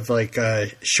lot of like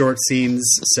short scenes,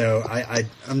 so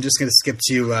I'm just going to skip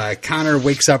to Connor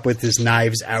wakes up with his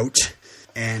knives out,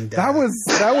 and That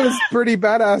was pretty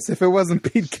badass if it wasn't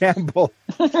Pete Campbell.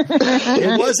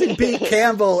 it wasn't Pete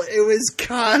Campbell, it was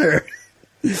Connor.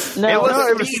 No, No,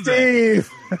 it was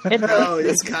Steve. No,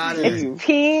 it's Connor. it's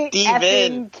Pete Steven.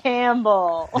 effing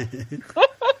Campbell.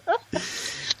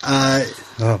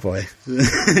 Oh boy!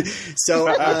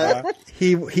 So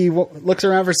he looks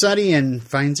around for Sunny and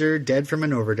finds her dead from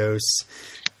an overdose,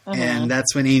 and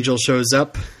that's when Angel shows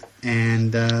up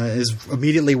and is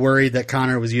immediately worried that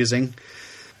Connor was using.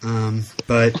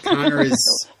 But Connor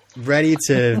is ready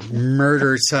to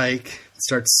murder Tyke.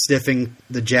 Starts sniffing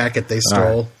the jacket they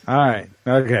stole. All right.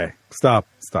 Okay. Stop.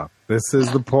 This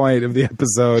is the point of the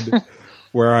episode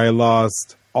where I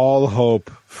lost all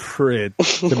hope for it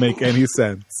to make any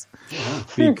sense.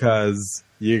 Because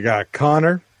you got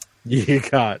Connor, you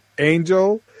got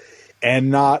Angel,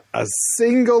 and not a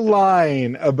single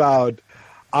line about,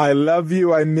 I love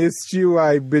you, I missed you,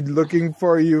 I've been looking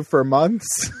for you for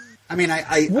months. I mean,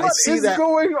 I What see is that.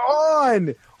 going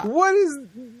on?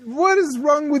 What is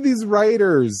wrong with these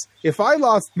writers? If I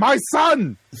lost my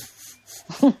son,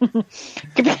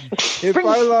 if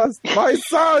I lost my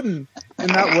son in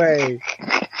that way,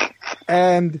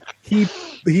 and he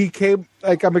came,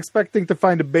 like, I'm expecting to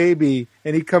find a baby,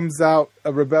 and he comes out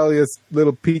a rebellious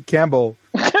little Pete Campbell.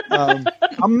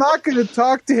 I'm not going to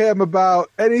talk to him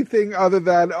about anything other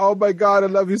than, oh my God, I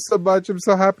love you so much. I'm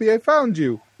so happy I found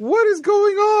you. What is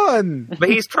going on? But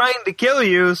he's trying to kill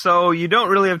you, so you don't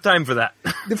really have time for that.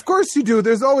 Of course you do.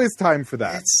 There's always time for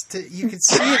that. You can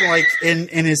see it like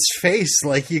in his face.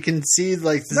 Like you can see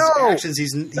like his actions.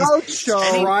 He's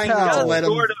trying to let him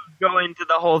sort of go into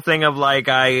the whole thing of like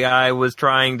I was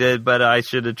trying to, but I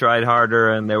should have tried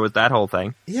harder, and there was that whole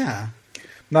thing. Yeah.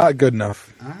 Not good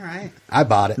enough. All right. I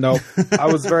bought it. No, I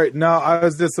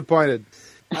was disappointed.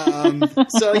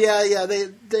 So yeah, they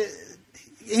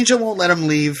Angel won't let him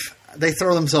leave. They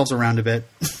throw themselves around a bit.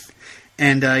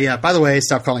 And by the way,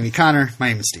 stop calling me Connor. My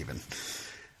name is Steven.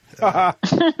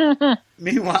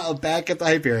 Meanwhile, back at the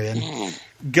Hyperion,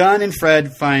 Gunn and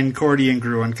Fred find Cordy and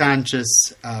Gru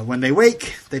unconscious. When they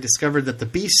wake, they discover that the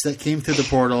beast that came through the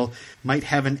portal might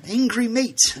have an angry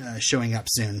mate showing up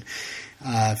soon.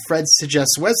 Fred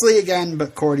suggests Wesley again,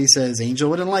 but Cordy says Angel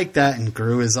wouldn't like that, and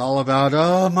Gru is all about,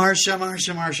 Marcia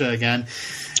again.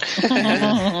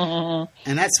 And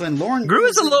that's when Lauren... Gru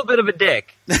is a little bit of a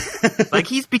dick. Like,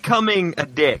 he's becoming a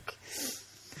dick.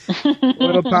 A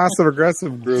little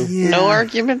passive-aggressive Gru. Yeah. No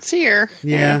arguments here.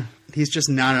 Yeah. He's just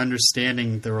not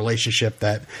understanding the relationship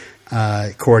that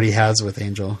Cordy has with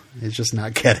Angel. He's just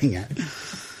not getting it.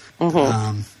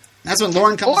 Mm-hmm. That's when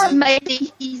Lauren comes Or in.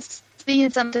 maybe he's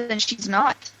seeing something she's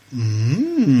not.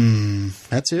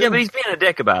 That's it. Yeah, but he's being a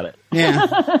dick about it.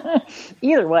 Yeah.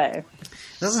 Either way.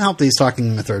 Doesn't help that he's talking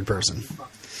in the third person.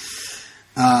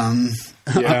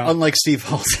 Unlike Steve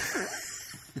Holt.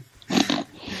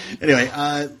 Anyway,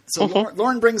 so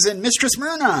Lauren brings in Mistress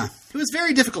Myrna, who is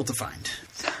very difficult to find.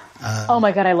 Oh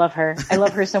my God, I love her. I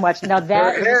love her so much. Now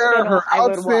that Her hair, her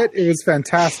outfit, it was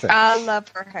fantastic. I love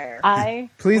her hair.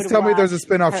 Please tell me there's a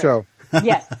spin-off show.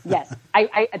 Yes.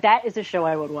 I that is a show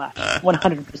I would watch.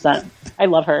 100%. I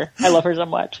love her. I love her so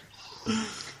much.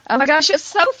 Oh my gosh, it's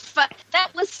so fun. That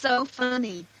was so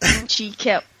funny when she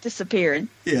kept disappearing.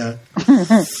 Yeah.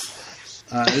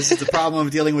 This is the problem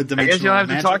of dealing with I dimensional guess you'll have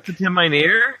magic. to talk to Tim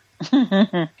Minear.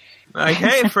 Like,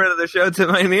 hey, friend of the show, Tim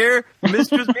Minear,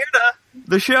 Mistress Mirna,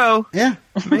 the show. Yeah,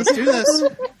 let's do this.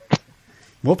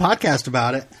 We'll podcast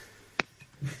about it.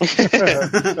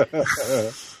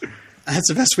 That's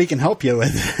the best we can help you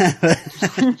with.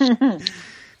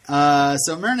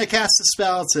 So Myrna casts a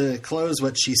spell to close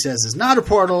what she says is not a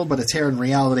portal, but a tear in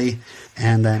reality,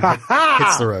 and then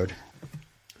hits the road.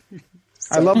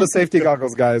 I love the safety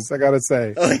goggles, guys. I gotta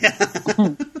say. Oh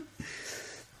yeah.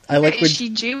 I like Is when. she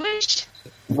Jewish?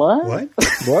 What?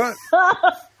 What?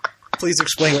 Please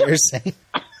explain what you're saying.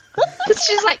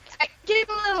 She's like, I gave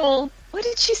a little. What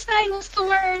did she say? What's the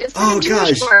word? It's Oh, a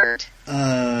Jewish gosh. word.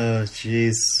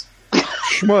 Jeez.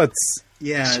 Schmutz.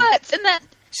 Yeah. Schmutz, and that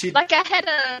She. like I had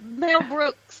a Mel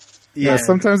Brooks. Yeah,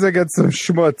 sometimes I get some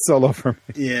schmutz all over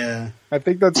me. Yeah. I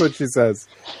think that's what she says.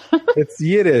 It's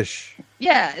Yiddish.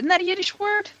 Yeah, isn't that a Yiddish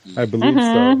word? I believe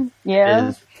so.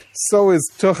 Yeah. So is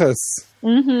tuchus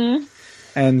Mm-hmm.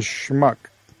 and schmuck.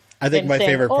 I think And my saying,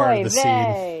 favorite part of the "Oy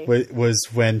scene vey." was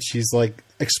when she's like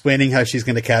explaining how she's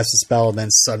going to cast a spell, and then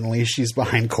suddenly she's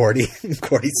behind Cordy, and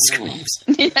Cordy screams.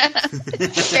 Yeah.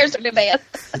 There's a new man.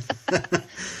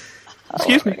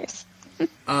 Excuse me.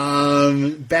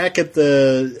 Back at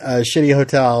the shitty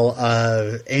hotel,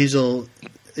 Angel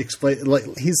explain like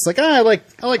he's like, I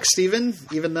like Steven,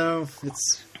 even though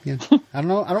it's I don't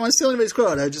know, I don't want to steal anybody's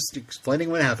quote. I'm just explaining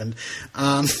what happened.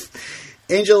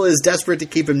 Angel is desperate to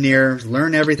keep him near,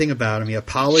 learn everything about him. He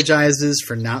apologizes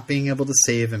for not being able to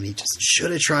save him. He just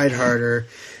should have tried harder.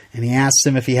 And he asks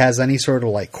him if he has any sort of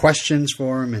like questions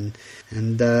for him.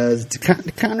 And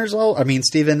Connor's all, I mean,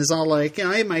 Steven is all like,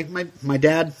 hey, my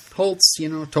dad Holtz,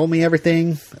 told me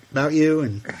everything about you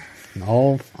and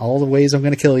all the ways I'm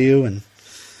going to kill you. And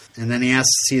then he asks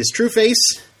to see his true face.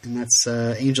 And that's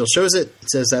Angel shows it,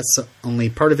 says that's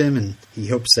only part of him, and he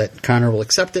hopes that Connor will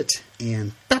accept it.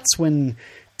 And that's when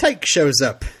Tyke shows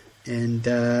up, and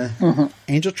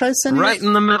Angel tries sending Right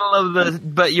in the middle of the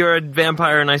 "but you're a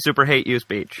vampire and I super hate you"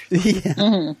 speech.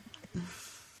 Yeah.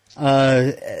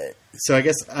 So I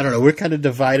guess, I don't know, we're kind of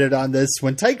divided on this.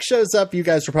 When Tyke shows up, you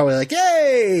guys are probably like,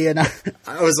 yay! And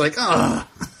I was like, oh.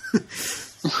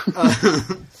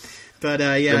 But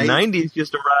yeah. The 90s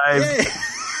just arrived. Yay.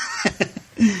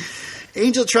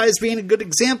 Angel tries being a good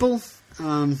example,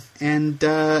 and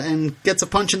gets a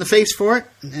punch in the face for it,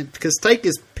 because Tyke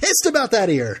is pissed about that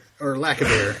ear. or lack of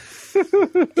air.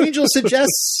 Angel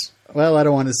suggests. Well, I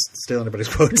don't want to steal anybody's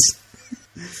quotes.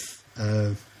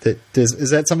 Is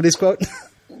that somebody's quote?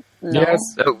 No. Yes,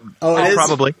 Oh, it is?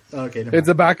 Probably. Okay, never it's mind.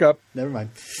 a backup. Never mind.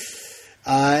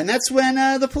 And that's when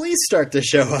the police start to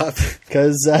show up.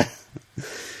 Because,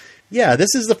 yeah,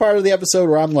 this is the part of the episode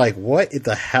where I'm like, what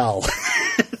the hell?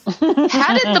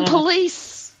 How did the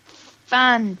police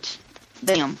find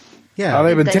them? Yeah. Oh,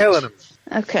 they've been They- tailing him.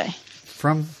 Okay.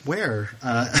 From where?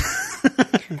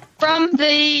 From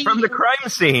the crime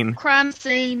scene. crime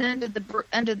scene under the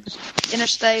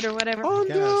interstate or whatever.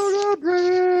 Under the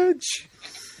bridge.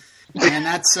 And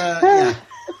that's, yeah.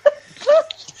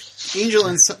 Angel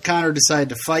and Connor decide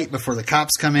to fight before the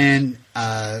cops come in.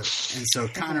 And so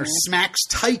Connor smacks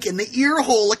Tyke in the ear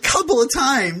hole a couple of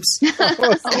times.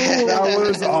 That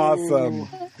was awesome.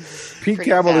 Pete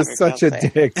Pretty Campbell is savage, such a I'll say.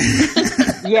 dick.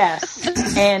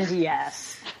 Yes, and yes.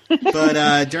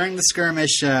 But during the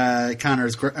skirmish, Connor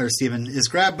Stephen is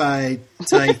grabbed by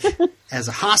Tyke as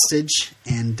a hostage,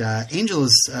 and Angel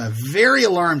is very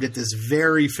alarmed at this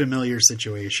very familiar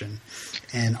situation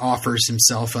and offers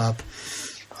himself up.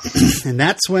 And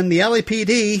that's when the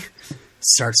LAPD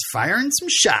starts firing some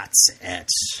shots at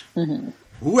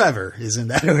whoever is in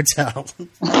that hotel.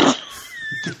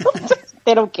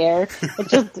 They don't care.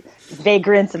 It's just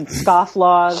vagrants and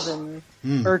scofflaws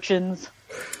and urchins.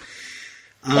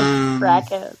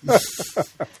 Crackheads.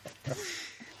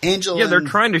 Angel, Yeah, they're and-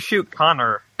 trying to shoot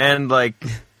Connor, and like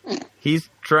he's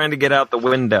trying to get out the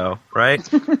window, right?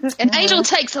 And Angel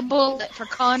takes a bullet for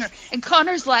Connor, and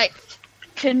Connor's like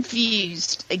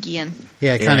confused again.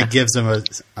 Yeah, it kind Yeah. of gives him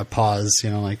a pause,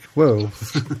 like, whoa.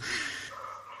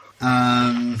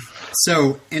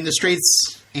 So, in the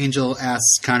streets, Angel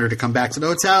asks Connor to come back to the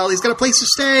hotel. He's got a place to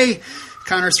stay.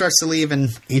 Connor starts to leave, and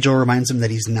Angel reminds him that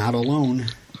he's not alone.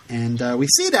 And we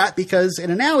see that because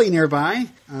in an alley nearby,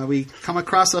 we come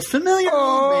across a familiar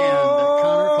old man that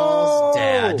Connor calls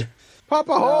Dad.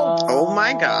 Papa Holt. Oh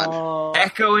my god.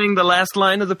 Echoing the last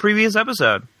line of the previous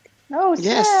episode. Oh,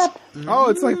 Yes. snap. Oh,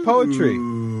 it's like poetry.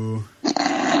 Ooh,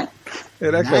 It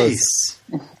echoes. nice.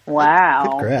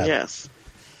 Wow. Grab. Yes.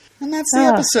 And that's the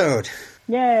episode.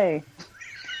 Yay.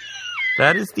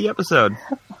 That is the episode.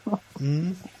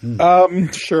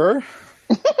 Sure.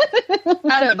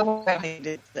 I don't know why they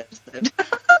did this. It's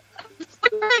a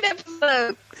great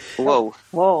episode. Whoa.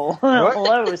 Whoa. What?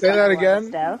 Hello. Say that again.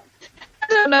 Steph. I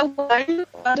don't know why.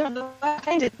 I don't know why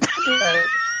I hated it.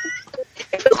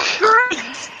 It was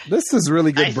great. This is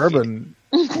really good bourbon.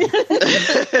 She says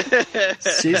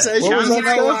she What was doesn't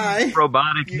that know stuff? why.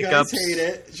 Robotic You guys hiccups. hate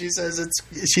it. She says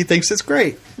she thinks it's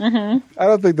great. I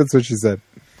don't think that's what she said.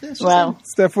 Yeah, she Well,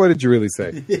 Steph, what did you really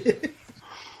say?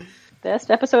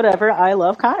 best episode ever. I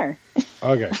love Connor.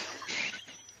 Okay.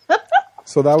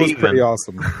 So that was Steven. pretty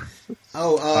awesome.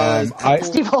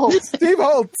 Steve Holt. Steve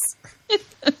Holtz,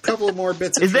 couple of more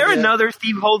bits. Of Is there trivia. another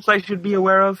Steve Holtz I should be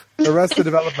aware of? Arrested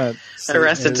Development.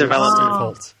 Arrested Steve Development.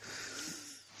 Holt.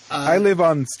 I live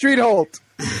on Street Holt.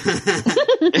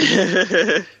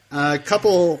 A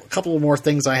couple more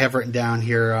things I have written down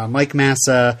here. Mike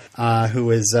Massa,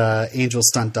 who is Angel's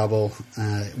stunt double,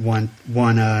 he was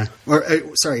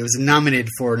nominated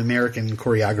for an American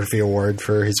Choreography Award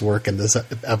for his work in this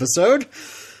episode.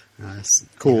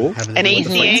 Cool. Having An one of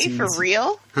the fight ACA for scenes.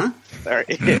 real? Huh? Sorry.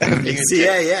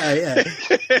 Yeah.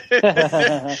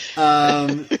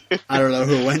 I don't know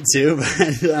who it went to, but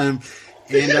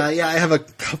I have a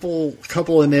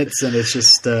couple of nits, and it's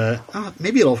just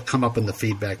maybe it'll come up in the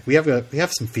feedback. We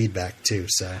have some feedback too.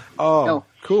 So Oh,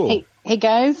 cool. Hey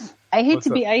guys. I hate What's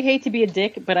to be a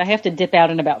dick, but I have to dip out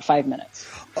in about 5 minutes.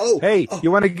 Hey, you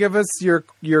want to give us your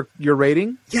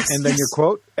rating? Yes, And then yes. your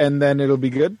quote, and then it'll be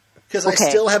good? because Okay. I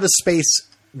still have a space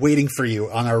waiting for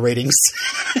you on our ratings.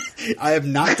 I have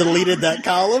not deleted that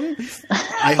column.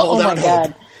 I hold Oh my out hope.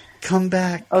 God. Come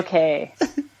back. Okay.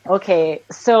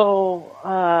 So,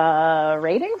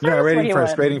 rating first? Yeah, rating What do you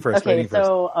first, want? rating first, Okay, rating first.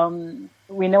 so,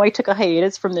 we know I took a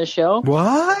hiatus from this show.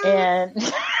 What?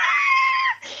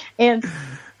 And,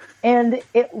 and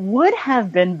it would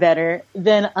have been better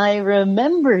than I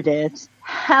remembered it.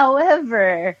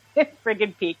 However,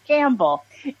 friggin' Pete Campbell.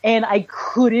 And I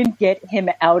couldn't get him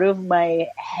out of my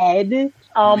head.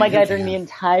 Oh my God, during the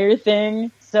entire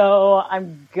thing. So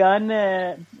I'm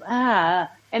gonna,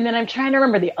 and then I'm trying to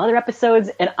remember the other episodes,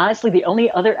 and honestly, the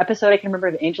only other episode I can remember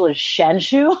of Angel is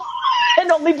Shanshu,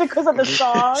 and only because of the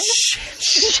song.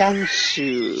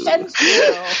 Shanshu.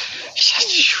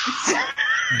 Shanshu.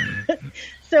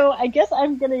 So I guess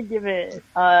I'm gonna give it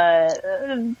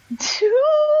 2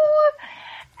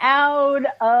 out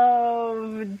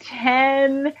of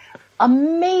 10.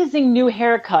 Amazing new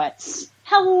haircuts.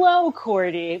 Hello,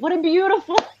 Cordy. What a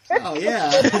beautiful. Oh yeah.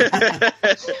 The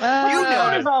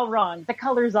color's all wrong. The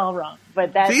color's all wrong.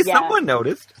 But that's See, someone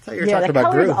noticed. I thought you were yeah, talking the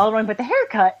about color's Gru. all wrong, but the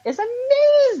haircut is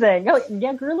amazing. Oh,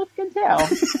 yeah, Gru looks good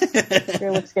too.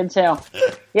 Gru looks good too.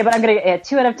 Yeah, but I'm going to get a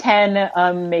 2 out of 10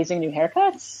 amazing new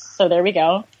haircuts. So there we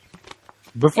go.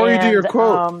 Before you do your And,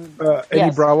 quote, any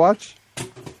yes. bra watch?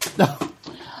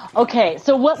 Okay,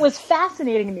 so what was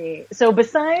fascinating to me, so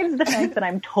besides the fact that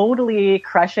I'm totally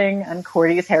crushing on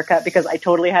Cordy's haircut because I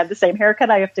totally had the same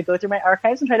haircut, I have to go through my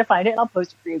archives and try to find it and I'll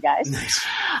post it for you guys,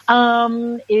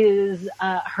 is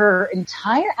her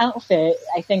entire outfit,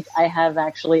 I think I have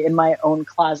actually in my own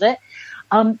closet.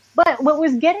 But what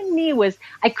was getting me was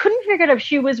I couldn't figure out if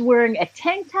she was wearing a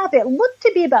tank top. It looked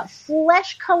to be about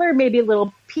flesh color, maybe a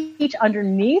little peach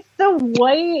underneath the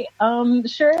white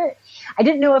shirt. I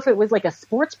didn't know if it was like a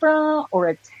sports bra or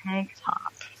a tank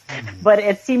top. But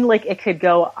it seemed like it could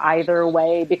go either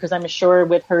way because I'm sure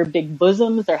with her big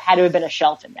bosoms, there had to have been a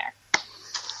shelf in there.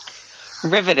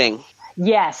 Riveting.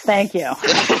 Yes, thank you.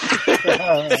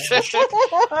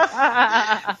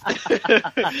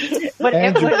 But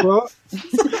And it your was, quote?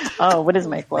 oh, what is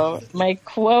my quote? My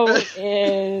quote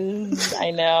is,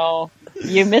 I know,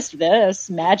 you missed this,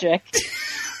 magic.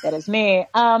 That is me.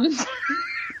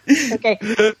 Okay.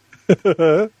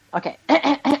 Okay.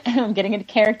 I'm getting into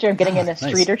character. I'm getting into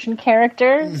street urchin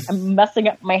character. I'm messing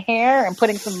up my hair. I'm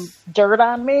putting some dirt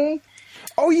on me.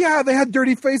 Oh yeah, they had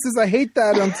dirty faces. I hate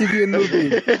that on TV and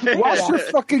movie. Wash your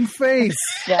fucking face.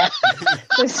 Yeah.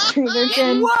 The street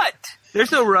urchin. What?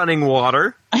 There's no running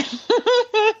water.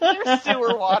 There's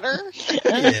sewer water.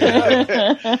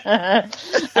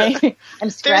 I'm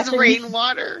There's scratching.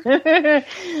 rainwater.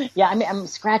 Yeah, I mean, I'm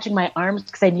scratching my arms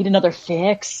because I need another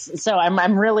fix. So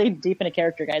I'm really deep into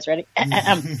character, guys. Ready?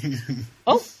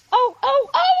 Oh,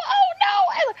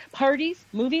 no! Parties,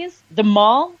 movies, the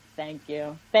mall. Thank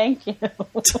you. I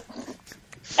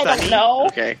don't know.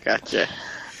 Okay, gotcha.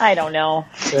 I don't know.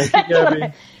 Thank you,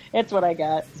 Gabby. It's what I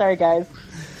got. Sorry, guys.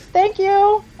 Thank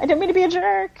you. I didn't mean to be a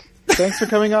jerk. Thanks for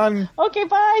coming on. Okay,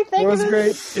 bye. Thank It was you.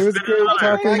 great. It was great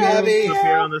talking Bye, to Gabby. you.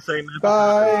 Here on the same episode.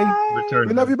 Bye. Return.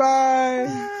 We love you. Bye.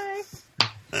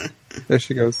 Bye. There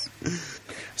she goes.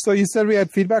 So you said we had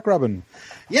feedback, Robin.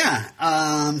 Yeah,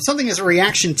 something as a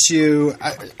reaction to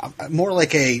more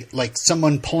like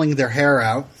someone pulling their hair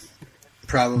out.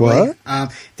 Probably.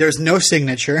 What? There's no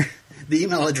signature. The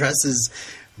email address is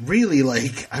really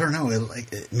I don't know,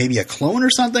 maybe a clone or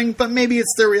something, but maybe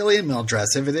it's their real email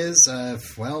address. If it is,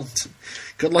 well,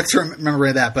 good luck to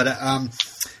remembering that. But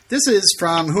this is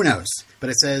from who knows.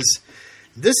 But it says,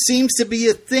 this seems to be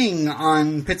a thing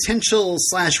on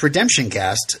Potential/Redemption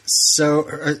Cast. So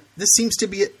this seems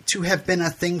to have been a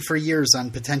thing for years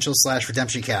on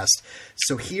Potential/Redemption Cast.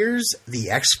 So here's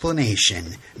the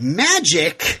explanation.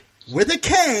 Magic with a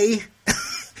K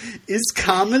is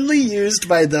commonly used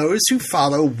by those who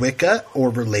follow Wicca or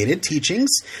related teachings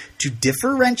to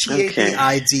differentiate the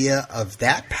idea of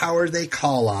that power they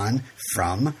call on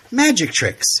from magic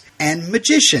tricks and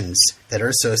magicians that are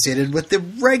associated with the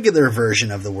regular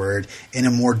version of the word in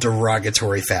a more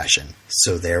derogatory fashion.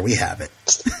 So there we have it.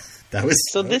 That was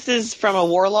So this is from a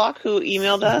warlock who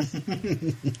emailed us,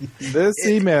 This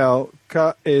email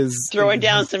is throwing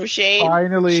down some shade.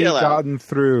 finally Chill out. gotten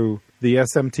through the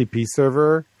SMTP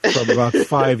server from about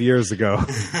 5 years ago.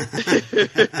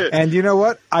 And you know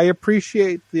what? I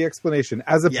appreciate the explanation.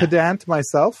 As a pedant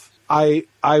myself, I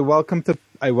welcome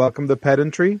the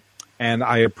pedantry, and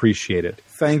I appreciate it.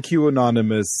 Thank you,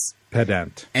 anonymous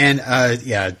pedant. And,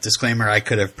 disclaimer, I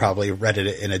could have probably read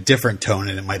it in a different tone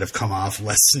and it might have come off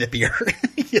less snippier.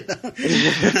 You know?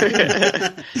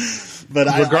 But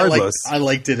Regardless. I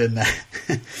liked it in that.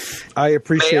 I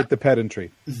appreciate the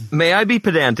pedantry. May I be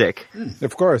pedantic?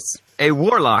 Of course. A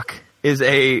warlock is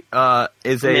a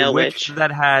Male witch witch.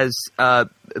 that has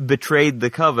betrayed the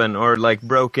coven or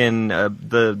broken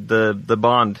the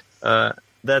bond.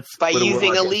 That's By what a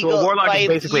using warlock is. So a warlock is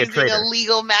basically a traitor.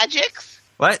 illegal magics?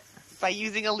 What? By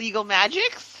using illegal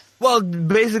magics? Well,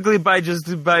 basically by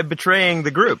betraying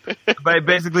the group, by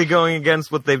basically going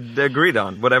against what they've agreed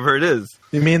on, whatever it is.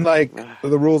 You mean like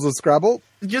the rules of Scrabble?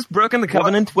 Just broken the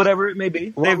covenant, whatever it may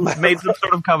be. They've made some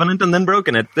sort of covenant and then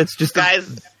broken it. That's just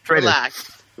Guys, a traitor.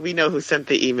 relax. We know who sent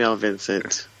the email,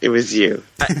 Vincent. It was you.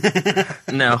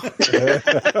 No.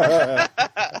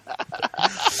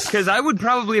 Because I would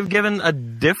probably have given a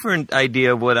different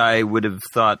idea of what I would have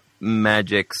thought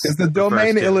magics. Is the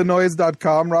domain refers to.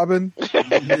 illinois.com, Robin? But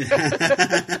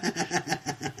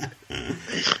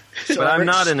I'm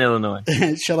not in Illinois.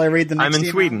 Shall I read the next I'm in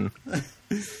email? Sweden.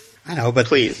 I know, but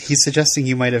Please. he's suggesting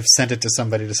you might have sent it to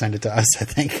somebody to send it to us, I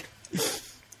think.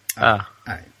 All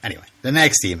right. Anyway, the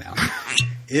next email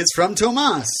is from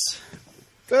Tomas.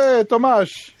 Hey, Tomas.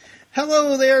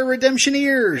 Hello there,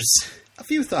 Redemptioneers. A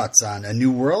few thoughts on A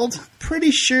New World.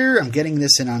 Pretty sure I'm getting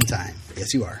this in on time.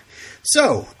 Yes, you are.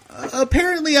 So,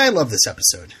 apparently I love this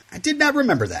episode. I did not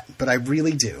remember that, but I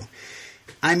really do.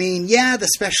 I mean, yeah, the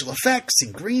special effects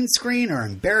and green screen are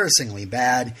embarrassingly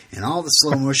bad, and all the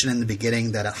slow motion in the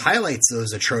beginning that highlights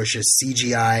those atrocious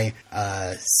CGI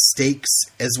stakes,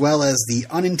 as well as the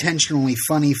unintentionally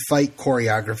funny fight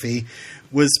choreography,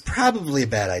 was probably a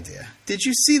bad idea. Did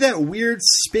you see that weird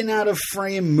spin out of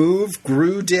frame move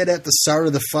Gru did at the start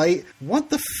of the fight? What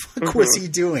the fuck was he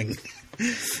doing?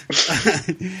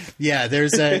 Yeah,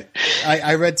 there's I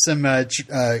read some like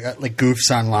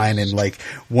goofs online, and like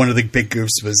one of the big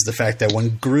goofs was the fact that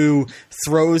when Gru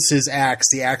throws his axe,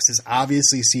 the axe is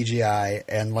obviously CGI,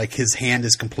 and like his hand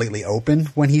is completely open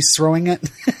when he's throwing it.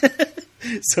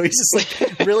 So he's just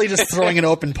like really just throwing an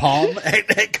open palm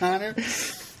at Connor.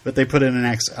 But they put in an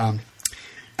axe.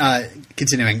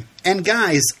 Continuing. And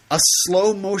guys, a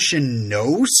slow motion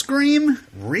no scream?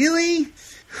 Really?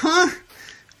 Huh?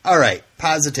 All right,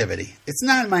 positivity. It's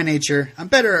not in my nature. I'm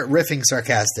better at riffing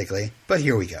sarcastically, but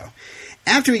here we go.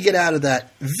 After we get out of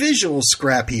that visual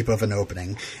scrap heap of an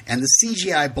opening, and the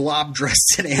CGI blob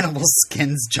dressed in animal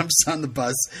skins jumps off the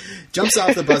bus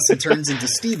and turns into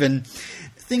Steven,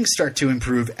 things start to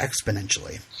improve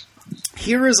exponentially.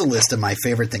 Here is a list of my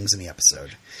favorite things in the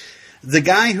episode. The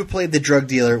guy who played the drug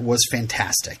dealer was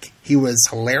fantastic. He was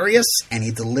hilarious, and he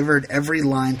delivered every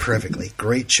line perfectly.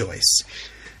 Great choice.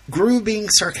 Gru being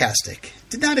sarcastic.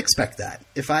 Did not expect that.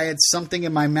 If I had something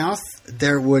in my mouth,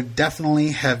 there would definitely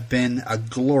have been a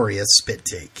glorious spit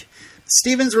take.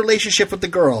 Steven's relationship with the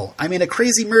girl. I mean, a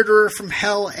crazy murderer from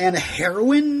hell and a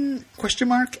heroin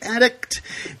addict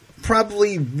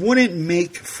probably wouldn't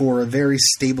make for a very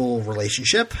stable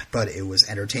relationship, but it was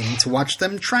entertaining to watch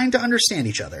them trying to understand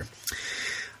each other.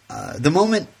 The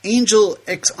moment Angel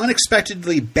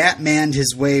unexpectedly Batmaned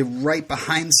his way right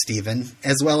behind Steven,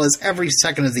 as well as every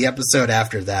second of the episode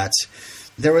after that,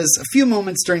 there was a few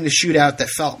moments during the shootout that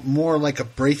felt more like a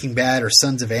Breaking Bad or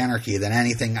Sons of Anarchy than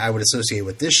anything I would associate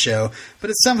with this show, but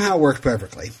it somehow worked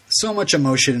perfectly. So much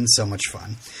emotion and so much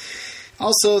fun.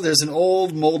 Also, there's an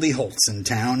old moldy Holtz in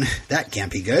town. That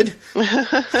can't be good.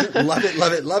 Love it,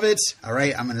 love it, love it. All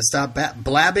right, I'm going to stop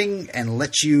blabbing and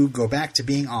let you go back to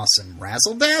being awesome.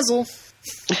 Razzle dazzle.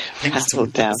 Razzle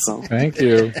dazzle. Thank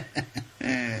you.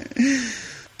 And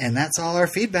that's all our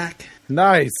feedback.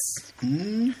 Nice.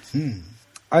 Mm-hmm.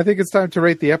 I think it's time to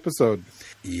rate the episode.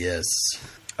 Yes.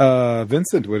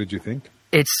 Vincent, what did you think?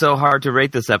 It's so hard to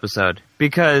rate this episode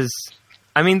because,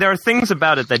 I mean, there are things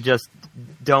about it that just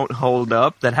don't hold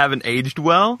up, that haven't aged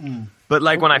well. But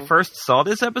like when I first saw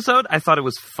this episode, I thought it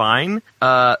was fine.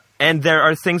 And there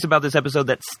are things about this episode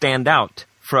that stand out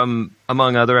from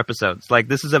among other episodes. Like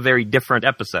this is a very different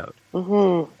episode.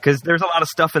 Because there's a lot of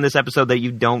stuff in this episode that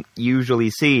you don't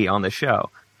usually see on the show.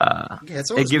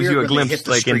 It gives you a glimpse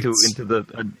like into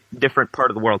a different part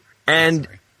of the world. And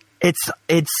it's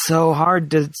so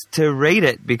hard to rate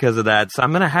it because of that. So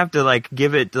I'm going to have to like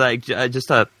give it like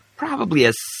just probably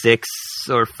a 6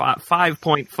 or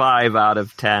 5.5 out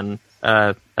of 10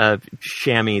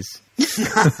 chamois.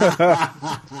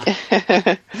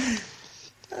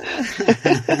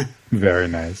 Very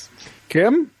nice.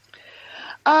 Kim?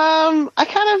 I'm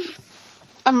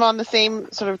on the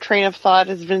same sort of train of thought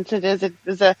as Vincent is.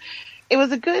 It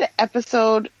was a good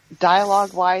episode,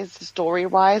 dialogue-wise,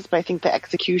 story-wise, but I think the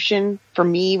execution for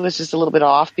me was just a little bit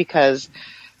off because,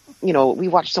 you know, we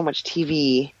watch so much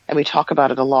TV and we talk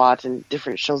about it a lot and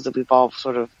different shows that we've all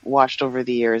sort of watched over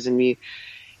the years, and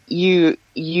you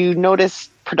notice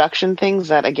production things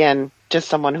that, again, just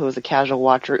someone who was a casual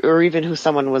watcher or even who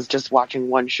someone was just watching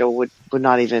one show would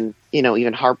not even,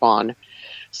 even harp on.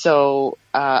 So,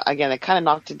 again, it kind of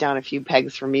knocked it down a few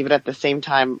pegs for me, but at the same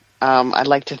time, I'd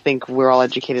like to think we're all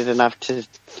educated enough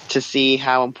to see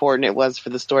how important it was for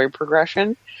the story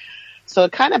progression. So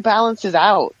it kind of balances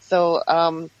out. So,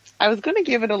 I was going to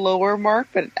give it a lower mark,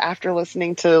 but after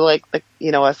listening to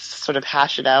us sort of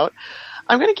hash it out,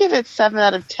 I'm going to give it 7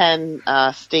 out of 10,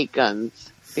 state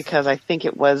guns because I think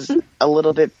it was a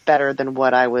little bit better than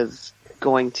what I was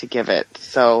going to give it.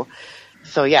 So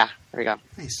yeah, there we go.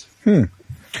 Nice. There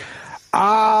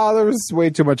was way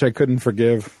too much I couldn't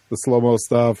forgive. The slow-mo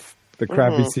stuff, the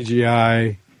crappy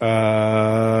CGI.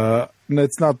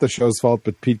 It's not the show's fault,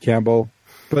 but Pete Campbell.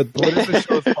 But what is the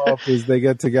show's fault is they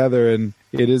get together and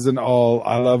it isn't all,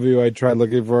 I love you, I tried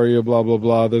looking for you, blah, blah,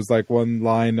 blah. There's like one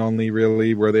line only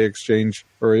really where they exchange,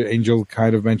 or Angel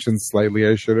kind of mentions slightly,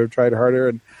 I should have tried harder.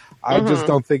 And I just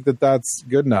don't think that that's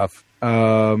good enough.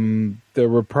 There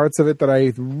were parts of it that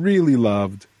I really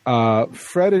loved.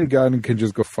 Fred and Gunn can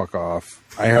just go fuck off.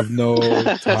 I have no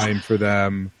time for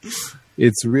them.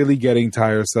 It's really getting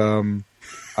tiresome.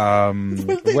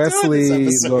 Wesley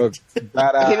looked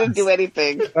badass. He didn't do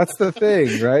anything. That's the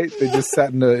thing, right? They just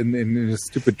sat in a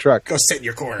stupid truck. Go sit in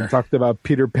your corner. And talked about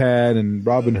Peter Pan and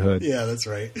Robin Hood. Yeah, that's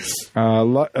right.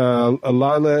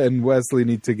 Lila and Wesley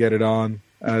need to get it on.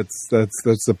 That's a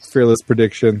fearless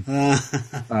prediction.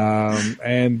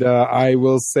 And I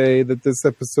will say that this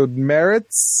episode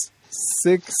merits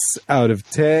 6 out of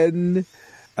 10.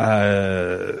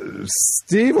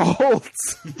 Steve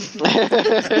Holtz.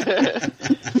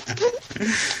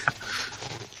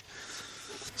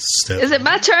 Is it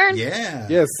my turn? Yeah.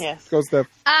 Yes. Yes. Go, Steph.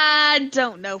 I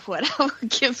don't know what I would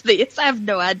give this. I have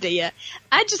no idea.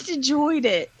 I just enjoyed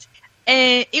it.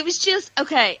 And it was just,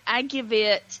 okay, I give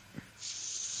it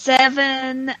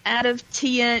 7 out of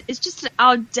 10. It's just an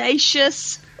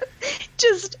audacious,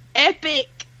 just epic.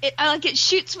 It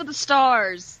shoots for the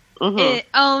stars in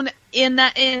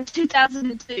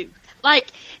 2002. Like,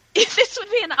 this would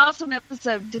be an awesome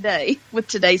episode today with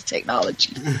today's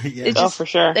technology. Yeah. For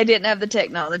sure. They didn't have the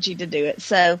technology to do it.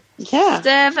 So, Yeah.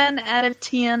 7 out of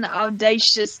 10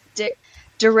 audacious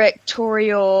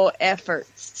directorial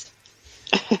efforts.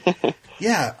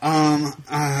 Yeah,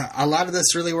 a lot of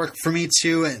this really worked for me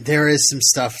too. There is some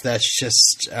stuff that's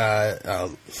just a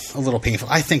little painful.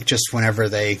 I think just whenever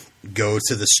they go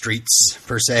to the streets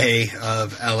per se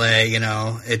of LA,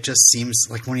 it just seems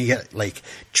like when you get like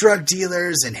drug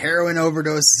dealers and heroin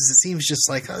overdoses, it seems just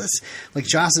like this. Like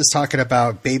Joss is talking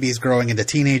about babies growing into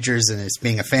teenagers and it's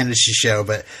being a fantasy show,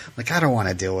 but like I don't want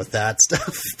to deal with that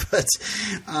stuff. But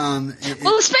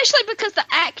well, especially because the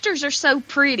actors are so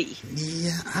pretty.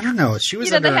 Yeah, I don't know. She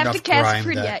was they under have enough to cast grime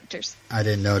pretty that actors. I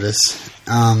didn't notice.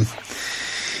 I'm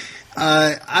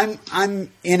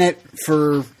in it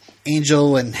for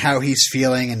Angel and how he's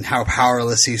feeling and how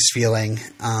powerless he's feeling,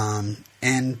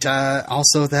 and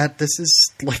also that this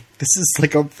is like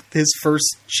his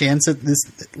first chance at this,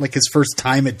 like his first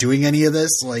time at doing any of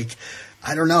this. Like,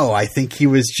 I don't know. I think he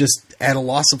was just at a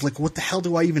loss of like, what the hell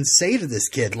do I even say to this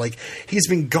kid? Like, he's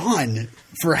been gone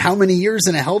for how many years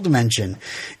in a hell dimension,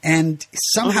 and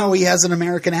somehow he has an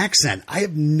American accent. I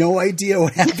have no idea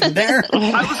what happened there.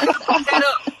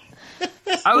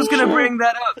 I was going to bring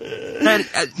that up.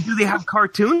 Do they have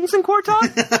cartoons in Quarton?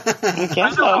 I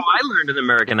don't know how I learned an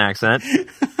American accent.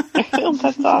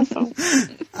 That's awesome.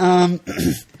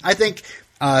 I think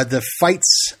the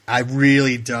fights I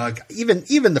really dug.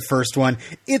 Even the first one,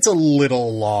 it's a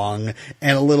little long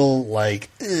and a little like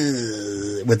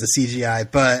with the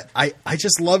CGI, but I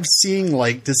just loved seeing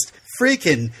like this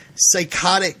freaking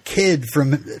psychotic kid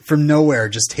from nowhere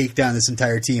just take down this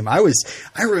entire team. I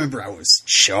remember I was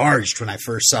charged when I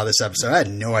first saw this episode. I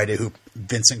had no idea who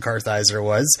Vincent Kartheiser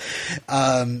was,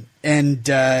 and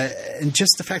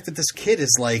just the fact that this kid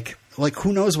is like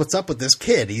who knows what's up with this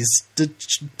kid? He's the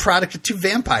product of 2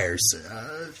 vampires.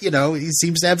 He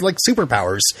seems to have like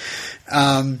superpowers.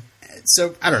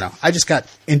 So I don't know. I just got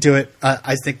into it.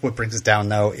 I think what brings us down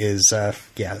though is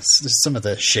some of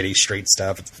the shitty street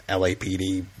stuff.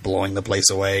 LAPD blowing the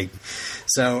place away.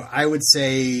 So I would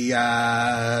say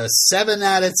 7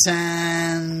 out of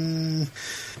 10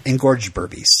 engorged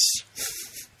burpees.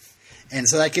 And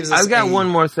so that gives us I've got one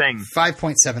more thing.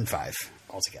 5.75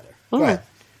 altogether. Go ahead.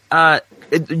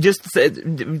 Just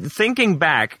thinking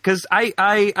back, because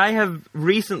I have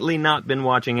recently not been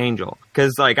watching Angel,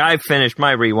 because like I finished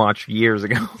my rewatch years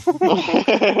ago.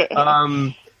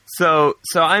 So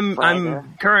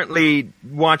I'm currently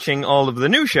watching all of the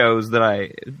new shows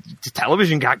that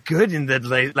television got good in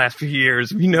the last few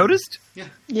years. Have you noticed?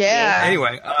 Yeah.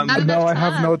 Anyway, No, I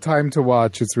have no time to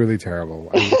watch. It's really terrible.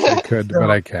 I wish I could, but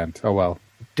I can't. Oh well.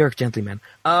 Dirk Gentlyman.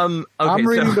 Okay, I'm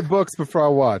reading the books before I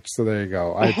watch, so there you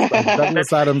go.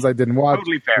 Douglas Adams I didn't watch,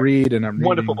 totally fair. Read, and I'm reading.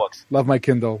 Wonderful books. Love my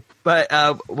Kindle. But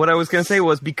what I was going to say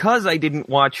was, because I didn't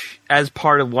watch as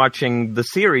part of watching the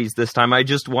series this time, I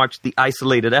just watched the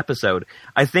isolated episode.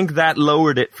 I think that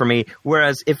lowered it for me,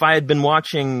 whereas if I had been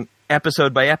watching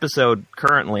episode by episode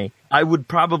currently, I would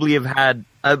probably have had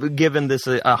given this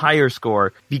a higher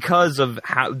score because of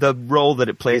how the role that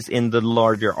it plays in the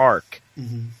larger arc.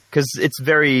 Mm-hmm. Because it's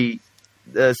very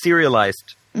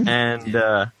serialized, and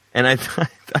I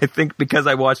think because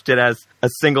I watched it as a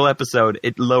single episode,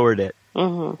 it lowered it.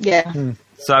 Mm-hmm. Yeah.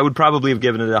 So I would probably have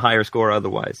given it a higher score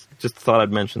otherwise. Just thought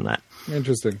I'd mention that.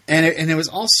 Interesting. And it was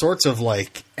all sorts of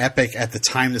like epic at the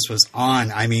time this was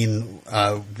on. I mean,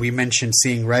 we mentioned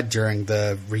seeing Red during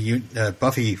the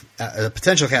Buffy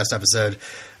potential cast episode.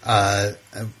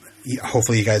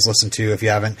 hopefully you guys listen to if you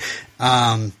haven't.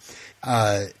 And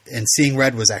Seeing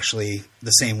Red was actually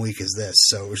the same week as this,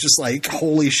 so it was just like,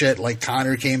 holy shit! Like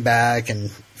Connor came back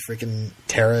and freaking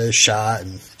Tara is shot,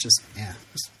 and just it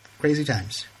was crazy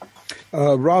times.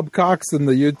 Rob Cox in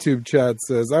the YouTube chat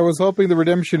says, "I was hoping the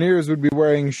Redemptioneers would be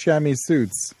wearing chamois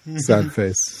suits." Sad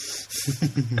face.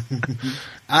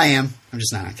 I am. I'm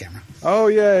just not on camera. Oh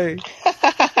yay!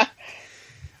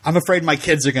 I'm afraid my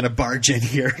kids are going to barge in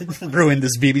here and ruin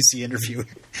this BBC interview.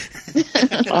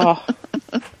 Oh,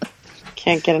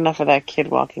 can't get enough of that kid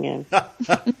walking in.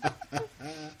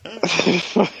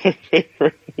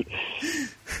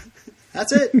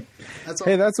 That's it. That's all.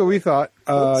 Hey, that's what we thought.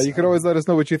 You can always let us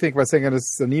know what you think by sending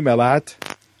us an email at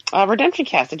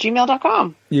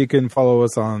redemptioncast@gmail.com. You can follow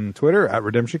us on Twitter at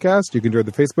RedemptionCast. You can join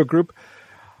the Facebook group,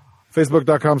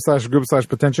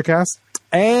 facebook.com/group/potentialcast.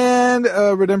 And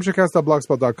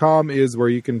redemptioncast.blogspot.com is where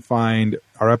you can find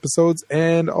our episodes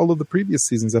and all of the previous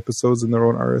season's episodes in their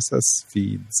own RSS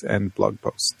feeds and blog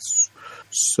posts.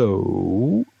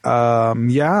 So,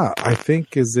 I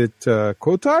think, is it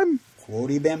quote time?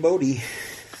 Quoddy Bambodi.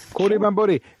 Quote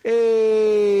Bambodi.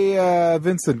 Hey,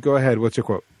 Vincent, go ahead. What's your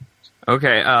quote?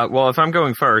 Okay, well, if I'm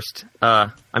going first,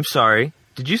 I'm sorry.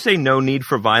 Did you say no need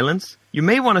for violence? You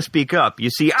may want to speak up. You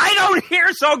see, I don't hear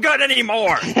so good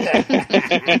anymore.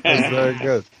 That's very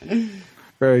good.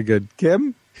 Very good.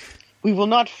 Kim? We will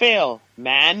not fail,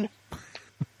 man.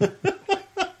 Very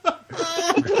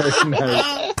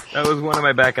nice. That was one of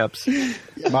my backups.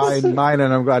 Mine,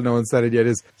 and I'm glad no one said it yet,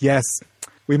 is yes,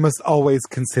 we must always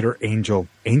consider Angel.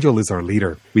 Angel is our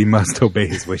leader. We must obey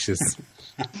his wishes.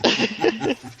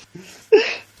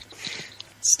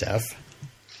 Steph?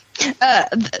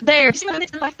 There's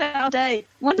something like that all day.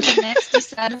 One of the nasty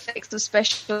side effects of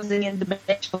specializing in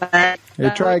dimensional light. Hey,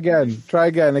 try again.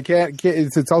 I can't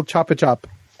it's all chop.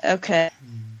 Okay.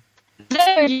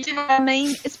 There, you see what I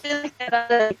mean? It's been like that all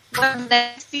day. One of the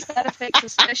nasty side effects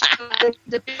of specializing in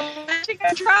dimensional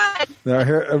light. Try. Now,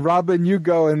 here, Robin, you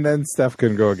go, and then Steph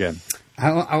can go again.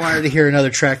 I wanted to hear another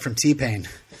track from T-Pain.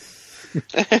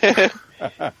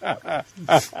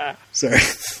 Sorry.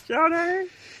 Johnny!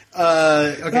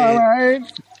 Okay. All right.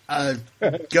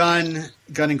 Gunn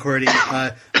and Cordy.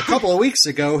 A couple of weeks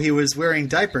ago, he was wearing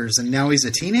diapers, and now he's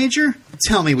a teenager?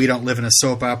 Tell me we don't live in a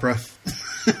soap opera.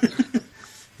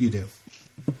 You do.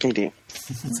 We do.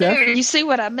 There, you see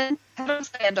what I mean? How do I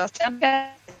say it? Do I sound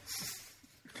bad?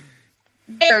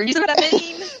 There, you see what I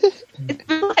mean? It's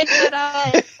like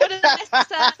that what is the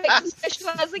side effects of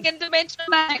specializing in dimensional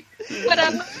light? What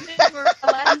I'm looking for a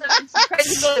last of some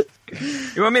crazy book.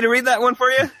 You want me to read that one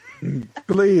for you?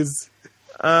 Please.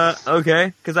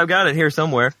 Okay, because I've got it here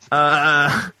somewhere.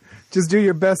 Just do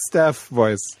your best Steph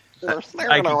voice.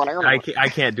 I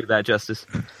can't do that justice.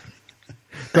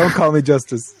 Don't call me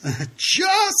Justice.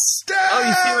 Justice! Oh,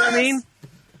 you see what I mean?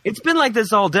 It's been like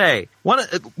this all day. One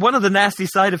of the nasty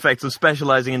side effects of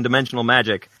specializing in dimensional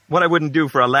magic. What I wouldn't do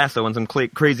for a lasso and some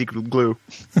crazy glue.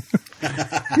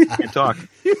 Can't talk.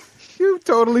 You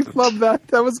totally flubbed that.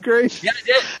 That was great. Yeah, I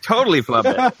did. Totally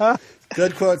flubbed it.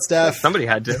 Good quote, Steph. Somebody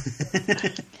had to.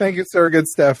 Thank you, sir. Good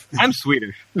Steph. I'm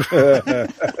Swedish. I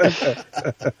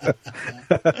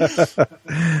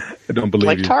don't believe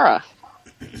Like you. Tara.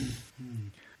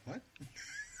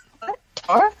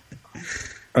 Tara?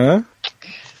 Huh?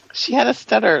 She had a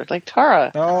stutter, like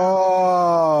Tara.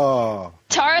 Oh.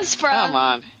 Tara's from Come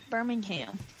on.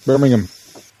 Birmingham. Birmingham.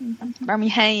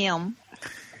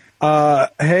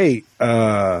 Hey,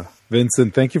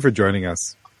 Vincent, thank you for joining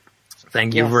us.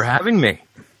 Thank you for having me.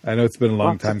 I know it's been a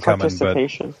long Lots of time coming, but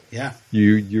participation. Yeah.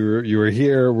 you were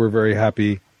here. We're very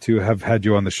happy to have had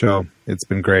you on the show. It's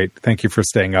been great. Thank you for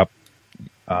staying up.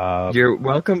 You're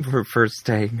welcome for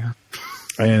staying up.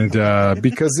 And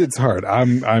because it's hard.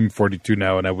 I'm 42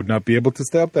 now, and I would not be able to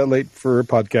stay up that late for a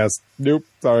podcast. Nope,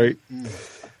 sorry.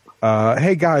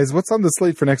 Hey guys, what's on the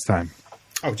slate for next time?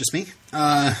 Oh, just me?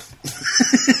 Yeah,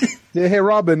 hey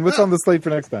Robin, what's on the slate for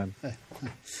next time?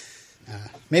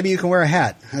 Maybe you can wear a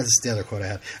hat. That's the other quote I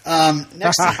had.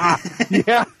 Next time.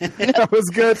 Yeah, that was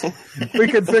good. We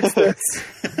can fix this.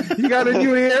 You got a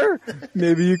new hair?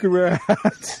 Maybe you can wear a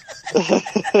hat.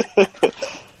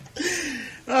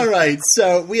 All right,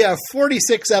 so we have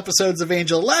 46 episodes of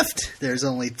Angel left. There's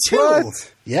only 2.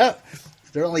 What? Yep.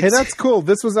 There are only Hey, 2. that's cool.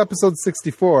 This was episode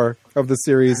 64 of the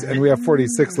series, and we have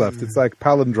 46 left. It's like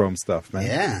palindrome stuff, man.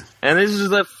 Yeah. And this is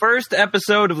the first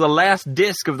episode of the last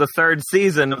disc of the 3rd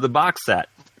season of the box set.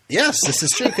 Yes, this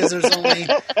is true because there's only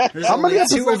How many 2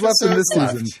 episodes left in this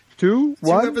season? Two 2?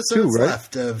 1? episodes 2, right?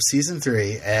 left of season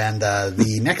 3, and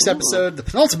the next episode, the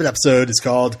penultimate episode, is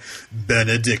called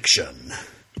Benediction.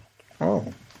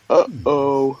 Oh.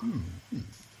 Uh-oh.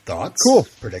 Thoughts? Cool.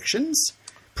 Predictions?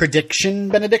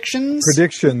 Benedictions?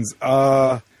 Predictions.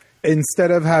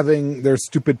 Instead of having their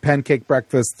stupid pancake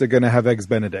breakfast, they're going to have Eggs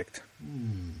Benedict.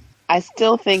 I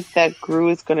still think that Gru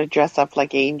is going to dress up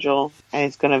like Angel, and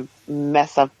it's going to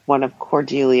mess up one of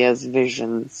Cordelia's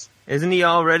visions. Isn't he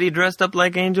already dressed up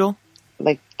like Angel?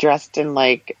 Like, dressed in,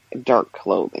 like, dark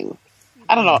clothing.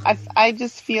 I don't know. I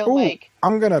just feel Ooh, like...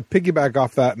 I'm going to piggyback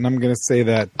off that, and I'm going to say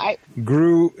that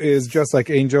Gru is just like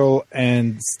Angel,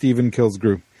 and Steven kills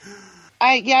Gru.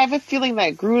 I have a feeling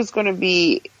that Gru is going to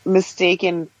be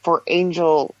mistaken for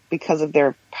Angel because of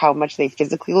how much they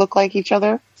physically look like each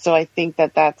other. So I think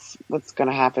that that's what's going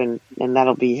to happen, and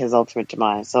that'll be his ultimate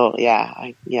demise. So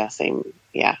same.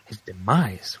 His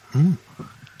demise.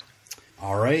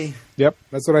 All right. Yep,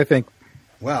 that's what I think.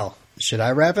 Well, should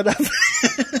I wrap it up?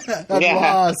 I'm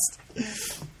lost.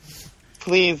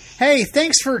 Please. Hey,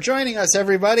 thanks for joining us,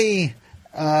 everybody.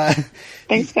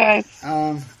 Thanks, guys.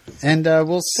 And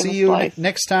we'll see you life.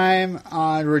 next time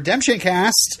on Redemption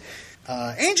Cast.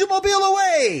 Angel Mobile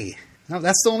away. No,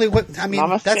 that's the only what. I mean,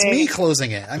 Namaste. that's me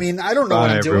closing it. I mean, I don't know Bye,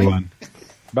 what I'm everyone.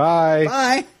 Bye. doing.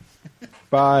 Bye.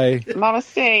 Bye.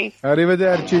 Namaste.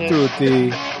 Arrivederci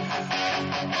tutti.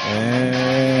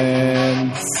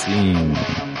 And scene.